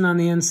 function on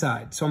the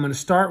inside. So I'm going to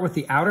start with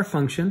the outer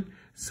function.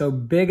 So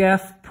big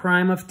F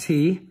prime of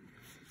t.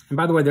 And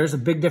by the way, there's a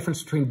big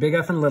difference between big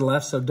F and little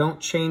f, so don't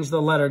change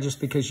the letter just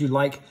because you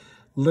like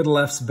little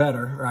f's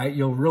better, right?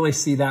 You'll really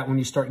see that when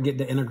you start getting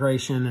to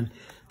integration and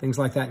things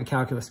like that in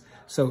calculus.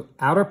 So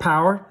outer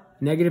power,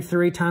 negative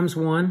 3 times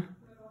 1.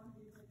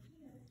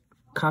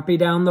 Copy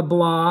down the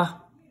blah,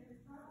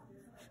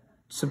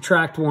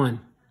 subtract 1.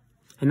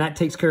 And that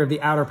takes care of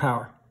the outer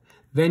power.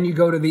 Then you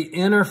go to the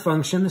inner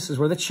function. This is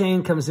where the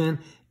chain comes in.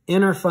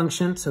 Inner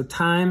function, so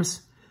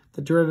times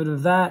the derivative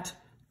of that,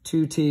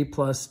 2t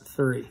plus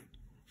 3.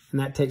 And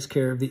that takes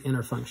care of the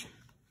inner function.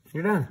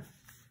 You're done.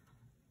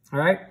 All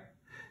right?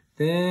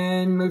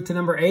 Then move to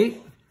number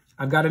 8.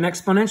 I've got an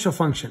exponential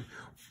function.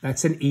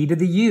 That's an e to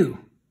the u.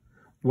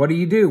 What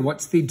do?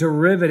 What's the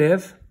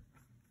derivative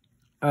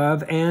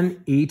of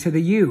an e to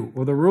the u?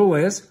 Well, the rule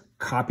is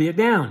copy it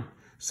down.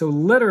 So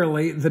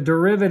literally, the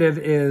derivative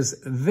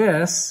is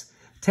this.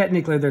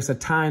 Technically, there's a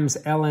times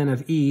ln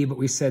of e, but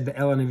we said the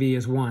ln of e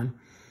is 1.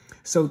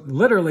 So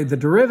literally, the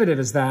derivative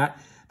is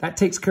that. That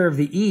takes care of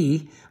the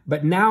e,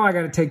 but now I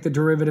got to take the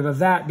derivative of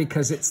that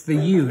because it's the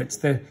u. It's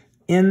the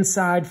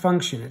inside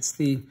function. It's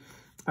the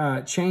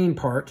chain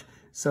part.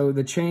 So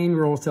the chain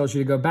rule tells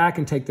you to go back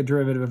and take the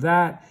derivative of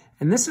that.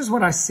 And this is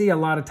what I see a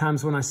lot of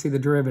times when I see the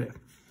derivative.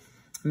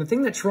 And the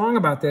thing that's wrong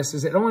about this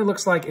is it only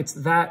looks like it's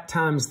that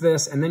times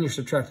this, and then you're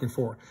subtracting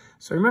 4.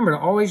 So remember to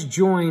always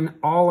join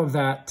all of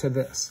that to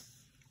this,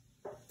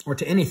 or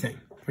to anything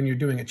when you're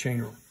doing a chain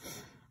rule.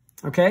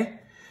 Okay?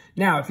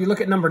 Now, if you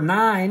look at number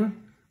 9,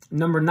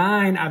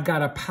 I've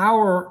got a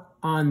power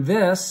on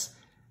this,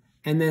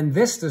 and then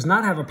this does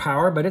not have a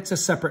power, but it's a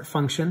separate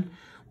function.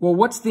 Well,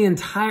 what's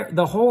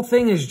the whole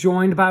thing is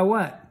joined by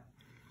what?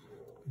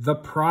 The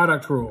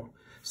product rule.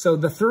 So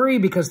the 3,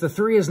 because the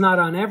 3 is not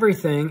on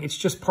everything, it's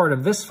just part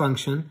of this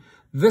function.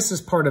 This is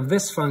part of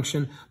this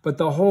function, but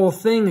the whole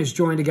thing is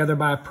joined together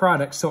by a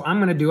product. So I'm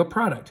going to do a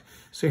product.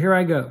 So here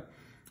I go.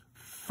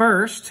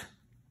 First,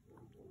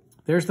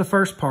 there's the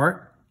first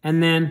part,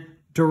 and then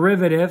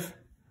derivative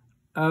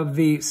of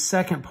the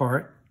second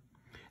part,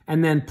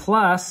 and then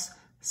plus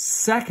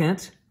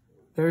second,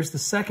 there's the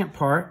second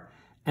part,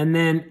 and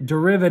then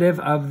derivative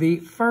of the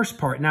first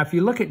part. Now, if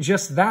you look at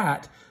just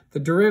that, the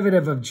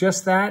derivative of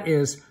just that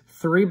is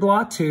 3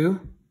 blah 2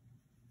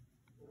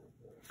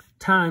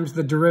 times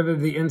the derivative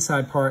of the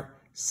inside part,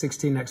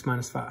 16x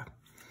minus 5.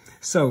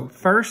 So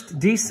first,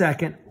 d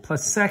second,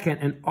 plus second,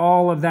 and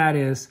all of that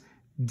is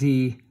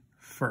d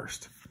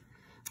first.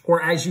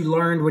 Or as you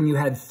learned when you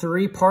had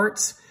 3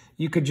 parts,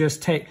 you could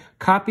just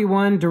copy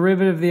one,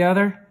 derivative of the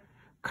other,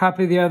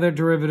 copy the other,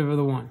 derivative of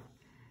the one.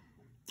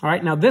 All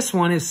right, now this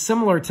one is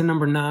similar to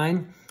number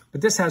 9,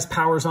 but this has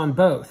powers on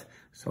both.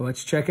 So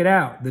let's check it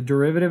out. The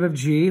derivative of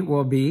g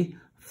will be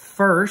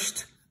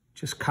first,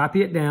 just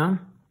copy it down,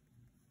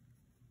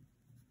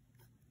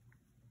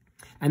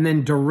 and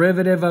then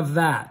derivative of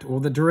that.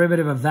 Well, the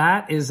derivative of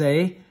that is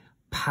a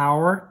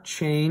power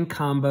chain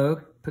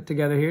combo put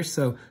together here.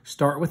 So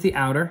start with the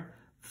outer,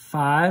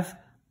 5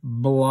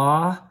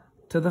 blah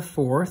to the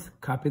 4th,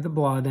 copy the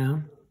blah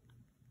down,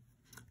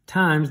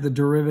 times the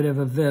derivative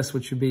of this,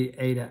 which would be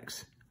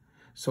 8x.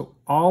 So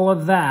all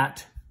of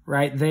that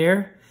right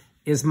there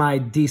is my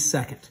d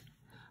second,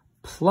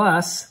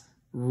 plus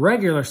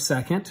regular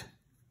second,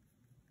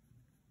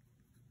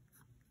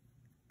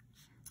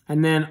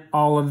 and then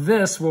all of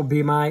this will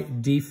be my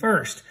d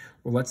first.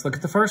 Well, let's look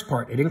at the first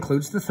part. It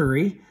includes the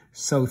 3,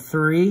 so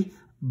 3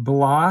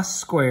 blah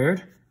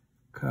squared,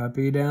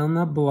 copy down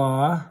the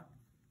blah,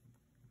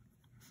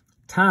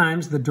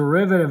 times the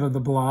derivative of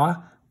the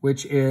blah,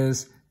 which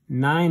is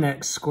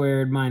 9x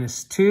squared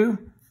minus 2.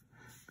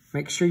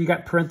 Make sure you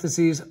got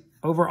parentheses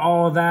over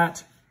all of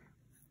that.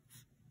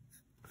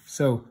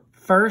 So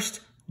first,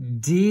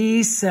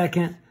 d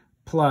second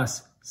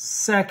plus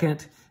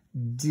second,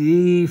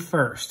 d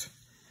first.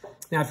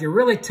 Now, if you're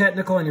really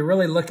technical and you're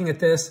really looking at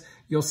this,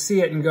 you'll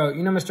see it and go,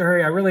 you know, Mr.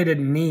 Hurry, I really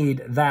didn't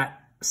need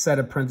that set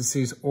of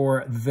parentheses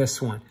or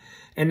this one.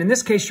 And in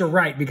this case, you're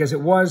right, because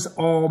it was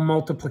all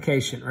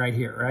multiplication right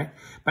here, right?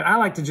 But I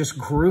like to just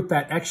group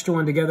that extra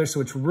one together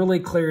so it's really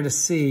clear to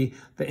see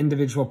the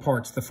individual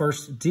parts. The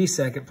first d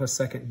second plus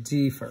second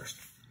d first.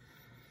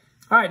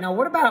 All right, now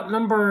what about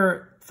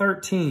number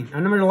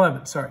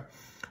 11, sorry.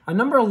 On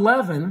number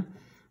 11,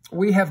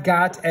 we have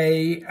got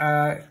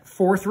a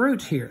fourth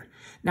root here.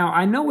 Now,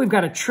 I know we've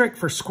got a trick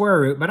for square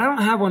root, but I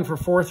don't have one for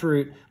fourth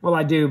root. Well,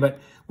 I do, but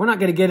we're not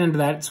going to get into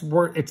that.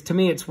 To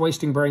me, it's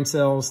wasting brain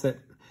cells.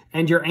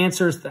 And your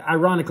answers,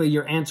 ironically,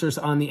 your answers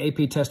on the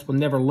AP test will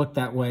never look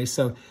that way.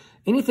 So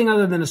anything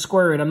other than a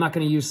square root, I'm not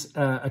going to use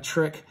a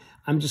trick.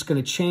 I'm just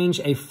going to change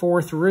a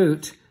fourth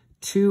root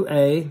to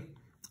a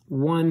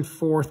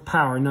 1/4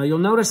 power. Now, you'll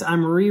notice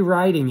I'm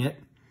rewriting it.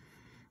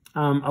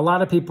 A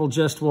lot of people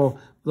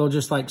they'll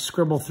just like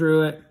scribble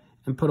through it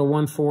and put a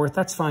 1/4.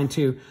 That's fine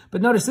too.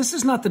 But notice this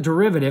is not the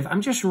derivative.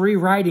 I'm just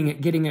rewriting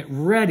it, getting it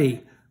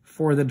ready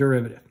for the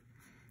derivative.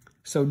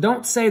 So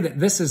don't say that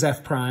this is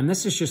f prime.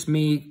 This is just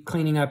me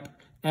cleaning up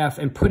f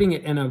and putting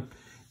it in a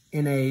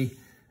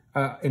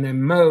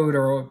mode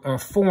or a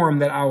form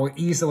that I will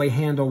easily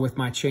handle with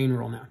my chain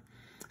rule now.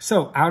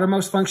 So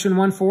outermost function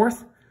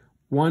 1/4,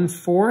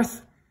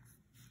 1/4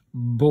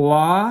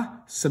 blah,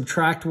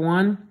 subtract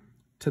 1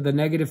 to the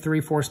negative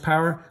 3/4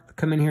 power.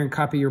 Come in here and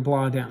copy your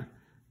blah down.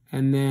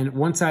 And then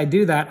once I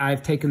do that,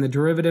 I've taken the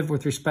derivative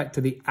with respect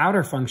to the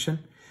outer function.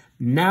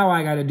 Now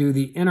I got to do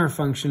the inner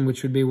function,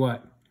 which would be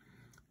what?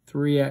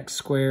 3x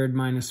squared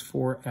minus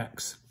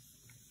 4x.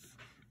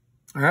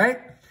 All right,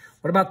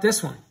 what about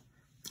this one?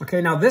 Okay,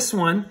 now this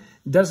one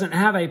doesn't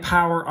have a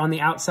power on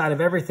the outside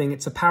of everything.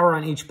 It's a power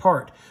on each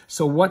part.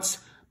 So what's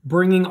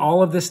bringing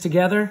all of this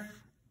together?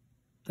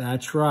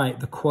 That's right,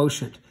 the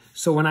quotient.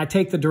 So when I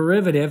take the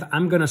derivative,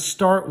 I'm going to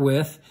start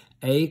with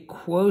a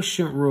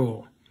quotient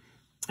rule.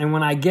 And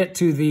when I get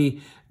to the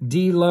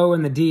d low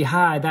and the d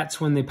high, that's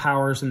when the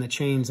powers and the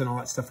chains and all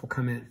that stuff will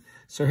come in.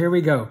 So here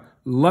we go,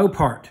 low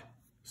part.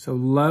 So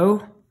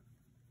low,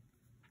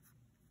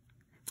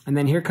 and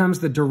then here comes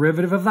the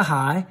derivative of the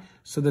high.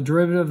 So the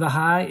derivative of the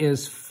high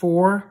is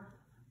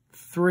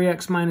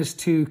 3x minus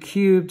 2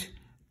 cubed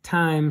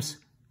times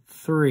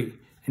 3.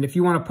 And if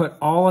you want to put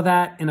all of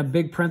that in a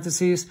big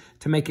parentheses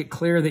to make it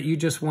clear that you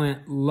just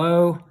went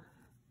low,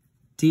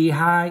 d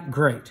high,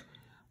 great.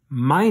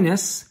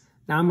 Minus,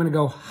 now I'm going to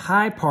go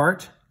high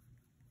part.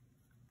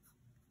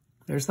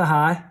 There's the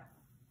high.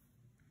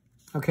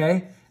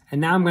 Okay, and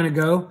now I'm going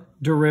to go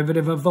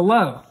derivative of the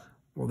low.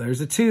 Well,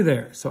 there's a 2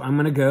 there. So I'm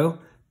going to go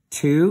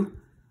 2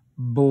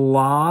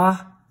 blah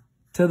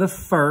to the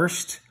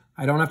first.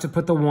 I don't have to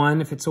put the 1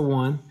 if it's a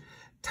 1,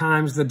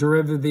 times the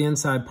derivative of the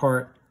inside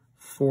part,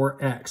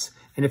 4x.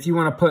 And if you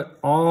want to put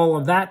all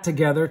of that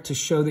together to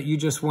show that you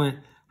just went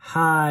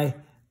high,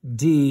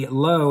 d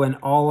low, and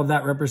all of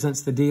that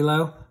represents the d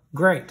low,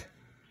 great.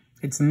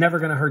 It's never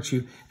going to hurt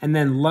you. And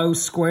then low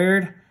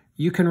squared,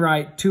 you can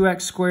write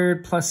 2x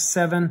squared plus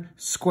 7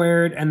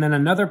 squared, and then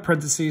another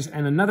parentheses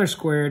and another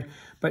squared.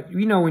 But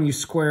you know when you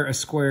square a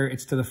square,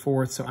 it's to the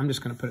fourth, so I'm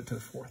just going to put it to the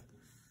fourth.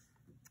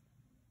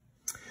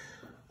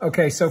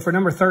 Okay, so for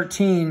number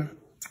 13,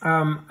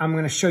 I'm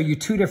going to show you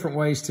two different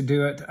ways to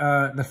do it.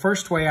 The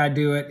first way I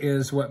do it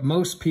is what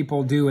most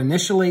people do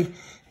initially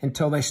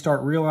until they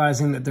start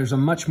realizing that there's a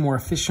much more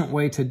efficient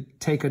way to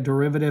take a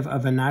derivative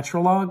of a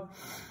natural log.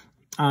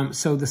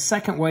 So the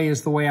second way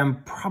is the way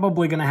I'm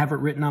probably going to have it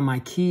written on my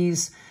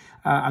keys.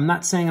 I'm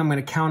not saying I'm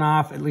going to count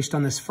off, at least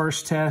on this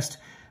first test,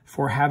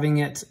 for having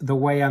it the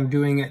way I'm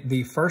doing it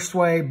the first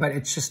way, but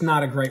it's just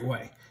not a great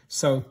way.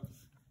 So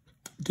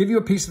give you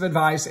a piece of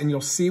advice and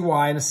you'll see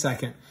why in a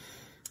second.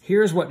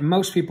 Here's what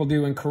most people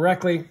do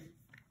incorrectly.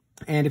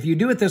 And if you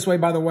do it this way,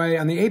 by the way,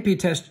 on the AP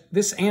test,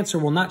 this answer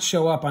will not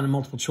show up on a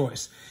multiple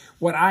choice.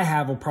 What I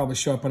have will probably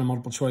show up on a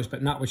multiple choice,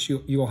 but not what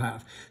you will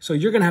have. So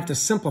you're going to have to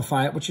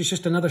simplify it, which is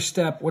just another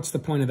step. What's the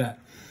point of that?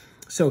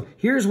 So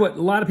here's what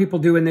a lot of people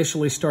do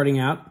initially starting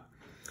out.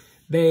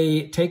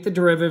 They take the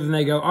derivative and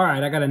they go, all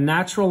right, I got a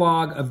natural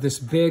log of this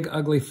big,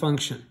 ugly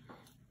function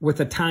with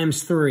a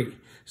times 3.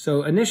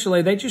 So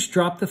initially, they just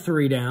drop the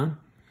 3 down,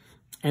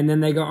 and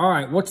then they go, all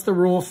right, what's the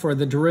rule for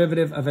the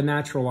derivative of a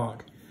natural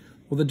log?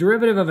 Well, the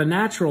derivative of a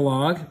natural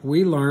log,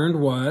 we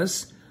learned,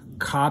 was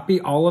copy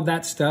all of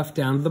that stuff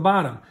down to the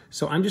bottom.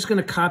 So I'm just going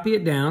to copy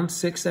it down,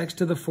 6x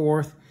to the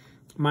 4th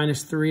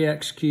minus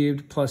 3x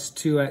cubed plus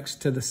 2x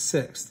to the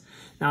 6th.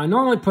 Now, I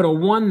normally put a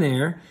 1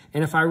 there,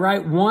 and if I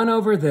write 1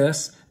 over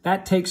this,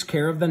 that takes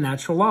care of the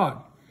natural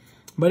log.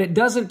 But it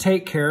doesn't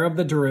take care of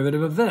the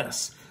derivative of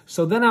this.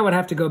 So then I would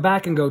have to go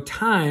back and go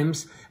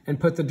times and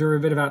put the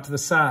derivative out to the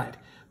side.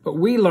 But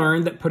we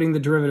learned that putting the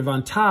derivative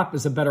on top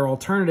is a better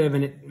alternative,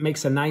 and it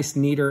makes a nice,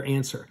 neater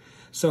answer.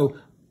 So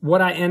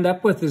what I end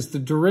up with is the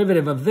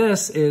derivative of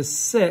this is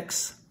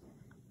 6x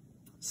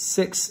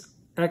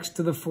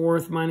to the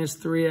 4th minus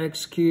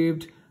 3x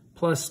cubed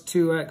plus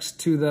 2x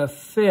to the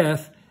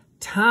 5th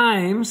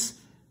times,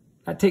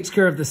 that takes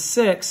care of the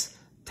 6,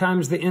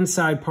 times the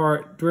inside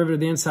part, derivative of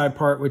the inside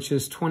part, which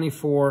is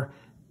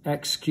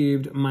 24x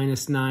cubed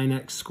minus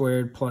 9x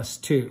squared plus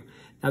 2.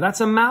 Now that's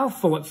a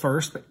mouthful at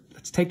first, but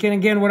let's take in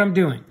again what I'm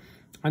doing.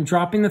 I'm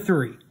dropping the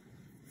 3.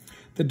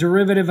 The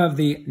derivative of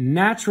the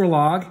natural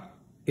log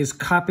is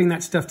copying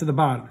that stuff to the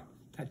bottom.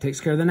 That takes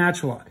care of the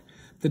natural log.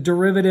 The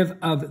derivative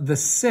of the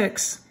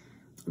 6,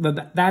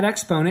 that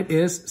exponent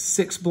is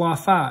 6 blah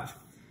 5.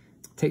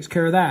 Takes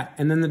care of that.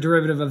 And then the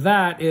derivative of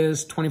that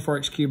is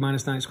 24x cubed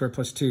minus 9x squared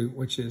plus 2,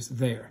 which is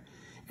there.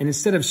 And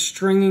instead of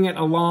stringing it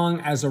along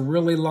as a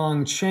really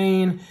long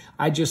chain,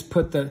 I just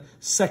put the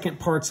second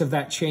parts of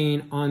that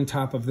chain on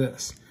top of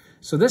this.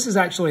 So this is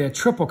actually a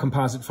triple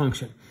composite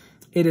function.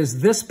 It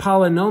is this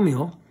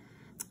polynomial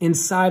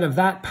inside of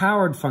that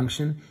powered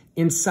function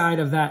inside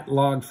of that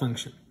log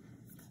function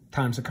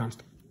times a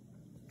constant.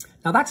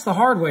 Now that's the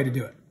hard way to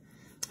do it.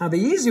 Now the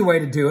easy way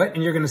to do it,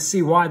 and you're going to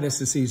see why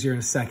this is easier in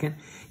a second,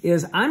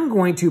 is I'm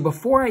going to,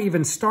 before I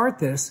even start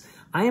this,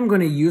 I am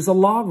going to use a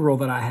log rule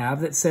that I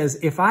have that says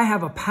if I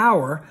have a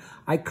power,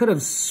 I could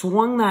have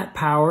swung that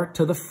power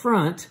to the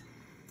front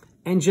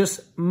and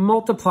just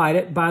multiplied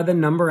it by the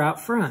number out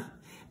front.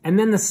 And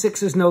then the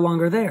 6 is no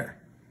longer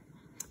there.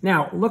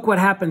 Now, look what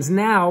happens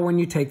now when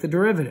you take the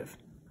derivative,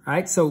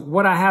 right? So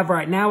what I have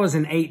right now is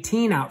an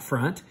 18 out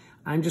front.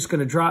 I'm just going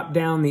to drop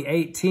down the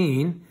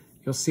 18.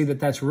 You'll see that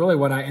that's really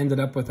what I ended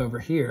up with over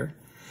here.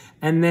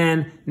 And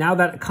then now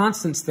that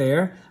constant's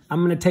there,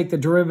 I'm going to take the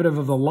derivative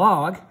of the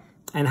log.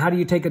 And how do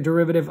you take a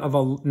derivative of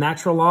a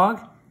natural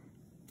log?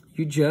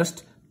 You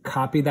just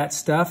copy that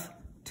stuff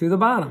to the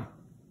bottom.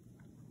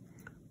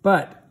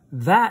 But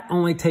that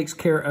only takes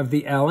care of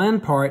the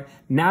ln part.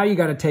 Now you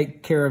got to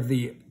take care of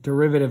the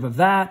derivative of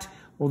that.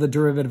 Well, the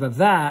derivative of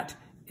that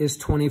is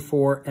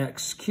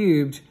 24x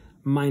cubed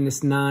minus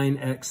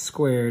 9x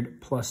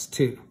squared plus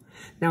 2.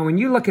 Now, when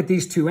you look at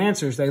these two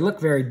answers, they look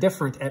very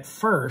different at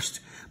first.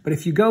 But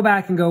if you go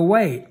back and go,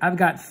 wait, I've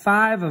got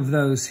 5 of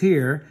those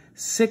here,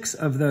 6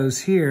 of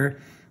those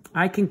here.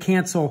 I can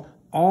cancel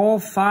all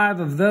 5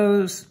 of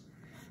those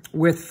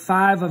with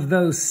 5 of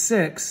those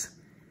 6.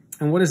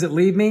 And what does it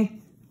leave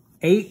me?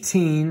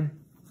 18,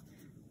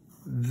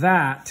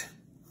 that,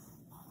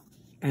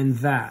 and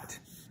that.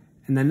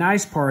 And the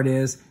nice part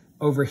is,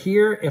 over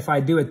here, if I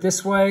do it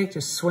this way,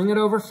 just swing it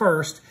over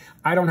first,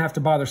 I don't have to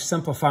bother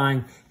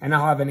simplifying, and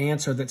I'll have an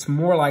answer that's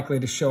more likely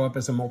to show up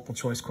as a multiple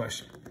choice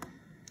question.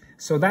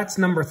 So that's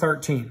number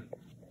 13,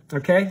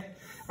 okay?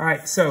 All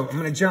right, so I'm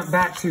going to jump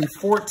back to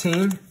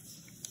 14.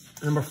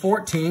 Number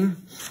 14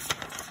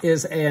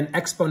 is an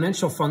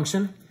exponential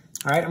function.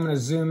 All right, I'm going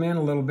to zoom in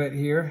a little bit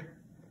here.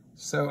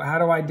 So how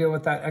do I deal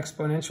with that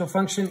exponential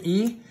function,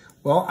 e?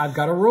 Well, I've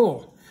got a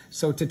rule.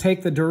 So to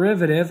take the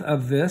derivative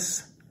of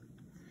this,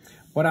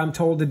 what I'm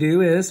told to do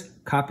is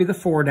copy the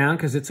 4 down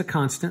because it's a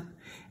constant.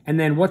 And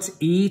then what's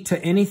e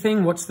to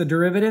anything? What's the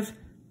derivative?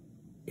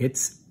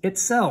 It's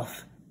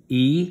itself.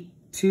 E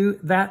to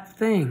that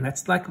thing.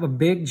 That's like a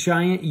big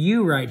giant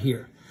U right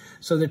here.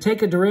 So to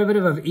take a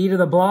derivative of e to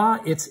the blah,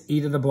 it's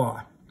e to the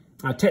blah.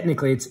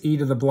 Technically, it's e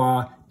to the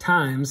blah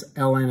times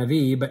ln of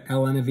e, but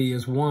ln of e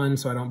is 1,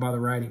 so I don't bother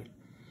writing it.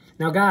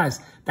 Now, guys,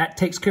 that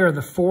takes care of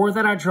the 4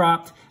 that I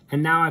dropped,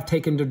 and now I've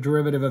taken the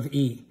derivative of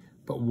e.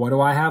 But what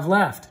do I have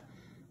left?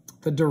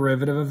 The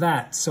derivative of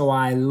that. So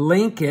I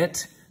link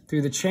it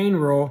through the chain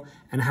rule,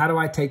 and how do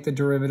I take the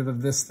derivative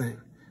of this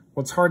thing?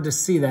 Well, it's hard to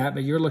see that,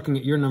 but you're looking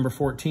at your number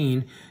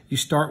 14. You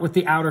start with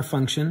the outer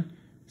function,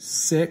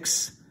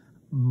 6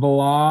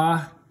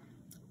 blah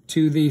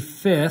to the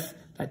 5th.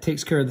 That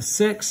takes care of the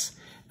 6.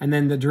 And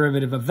then the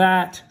derivative of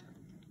that,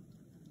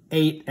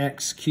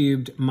 8x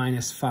cubed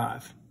minus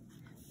 5.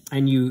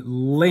 And you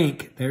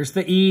link, there's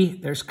the e,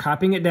 there's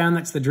copying it down,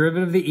 that's the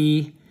derivative of the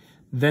e,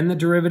 then the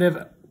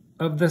derivative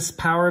of this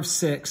power of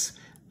 6,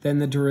 then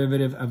the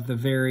derivative of the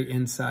very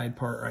inside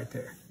part right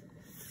there.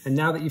 And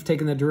now that you've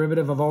taken the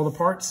derivative of all the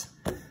parts,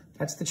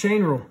 that's the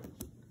chain rule,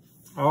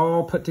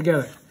 all put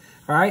together.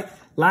 All right,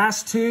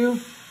 last two,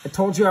 I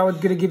told you I was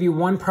gonna give you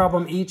one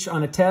problem each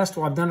on a test.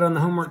 Well, I've done it on the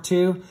homework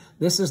too.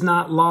 This is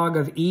not log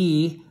of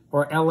e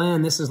or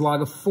ln, this is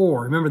log of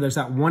 4. Remember, there's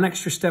that one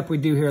extra step we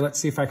do here. Let's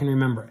see if I can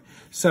remember it.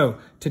 So,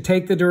 to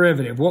take the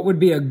derivative, what would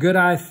be a good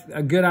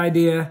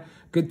idea,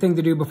 good thing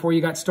to do before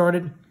you got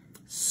started?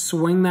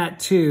 Swing that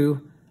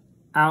 2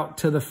 out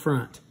to the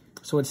front.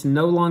 So it's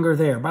no longer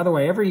there. By the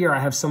way, every year I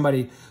have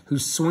somebody who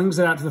swings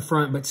it out to the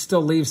front but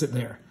still leaves it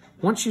there.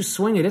 Once you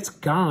swing it, it's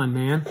gone,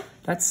 man.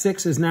 That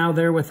 6 is now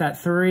there with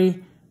that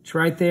 3. It's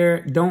right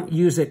there. Don't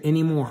use it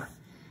anymore.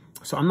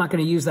 So I'm not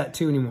going to use that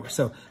 2 anymore.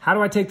 So how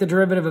do I take the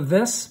derivative of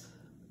this?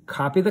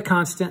 Copy the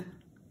constant.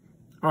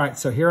 All right,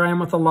 so here I am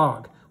with a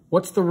log.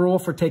 What's the rule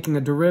for taking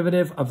the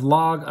derivative of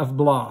log of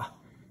blah?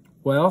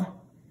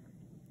 Well,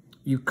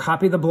 you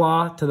copy the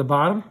blah to the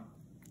bottom.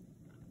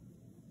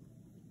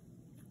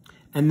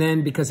 And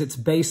then because it's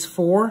base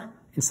 4,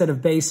 instead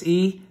of base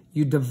e,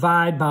 you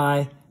divide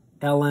by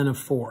ln of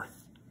 4.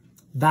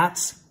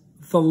 That's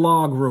the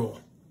log rule.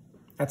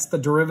 That's the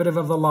derivative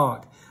of the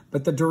log.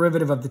 But the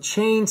derivative of the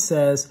chain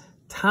says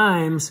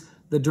times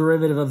the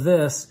derivative of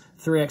this,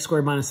 3x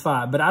squared minus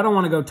 5. But I don't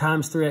want to go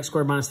times 3x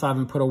squared minus 5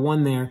 and put a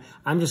 1 there.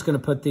 I'm just going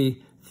to put the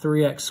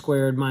 3x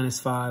squared minus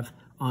 5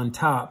 on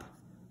top.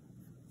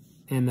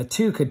 And the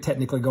 2 could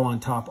technically go on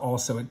top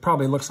also. It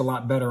probably looks a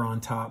lot better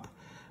on top.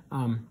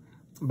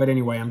 But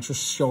anyway, I'm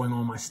just showing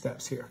all my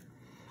steps here.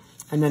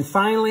 And then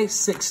finally,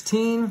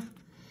 16.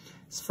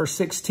 For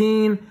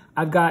 16,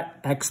 I've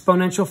got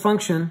exponential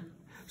function.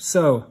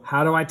 So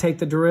how do I take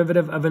the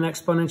derivative of an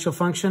exponential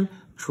function?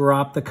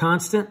 Drop the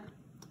constant.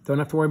 Don't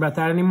have to worry about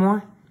that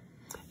anymore.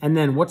 And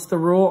then what's the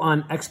rule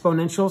on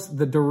exponentials?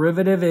 The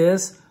derivative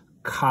is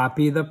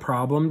copy the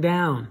problem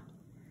down.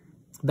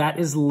 That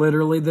is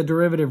literally the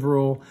derivative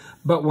rule.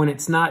 But when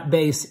it's not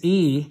base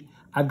e,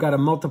 I've got to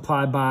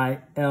multiply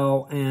by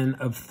ln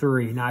of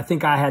 3. Now, I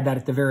think I had that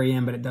at the very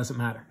end, but it doesn't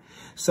matter.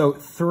 So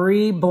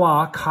 3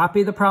 blah,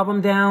 copy the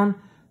problem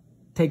down,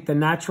 take the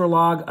natural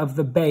log of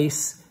the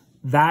base.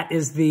 That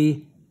is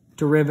the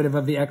derivative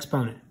of the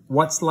exponent.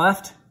 What's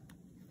left?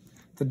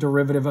 The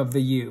derivative of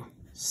the u.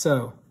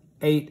 So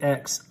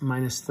 8x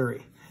minus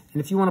 3.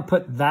 And if you want to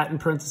put that in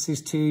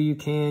parentheses too, you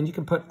can. You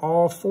can put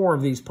all 4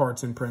 of these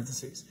parts in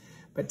parentheses.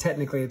 But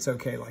technically, it's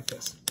okay like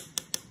this.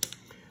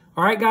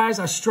 All right, guys,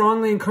 I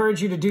strongly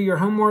encourage you to do your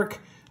homework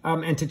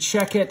and to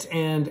check it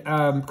and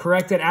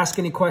correct it, ask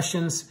any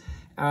questions.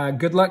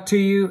 Good luck to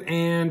you,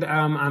 and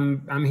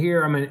I'm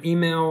here. I'm an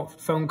email,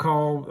 phone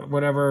call,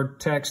 whatever,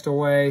 text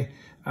away.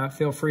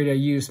 Feel free to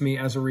use me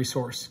as a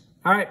resource.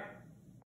 All right.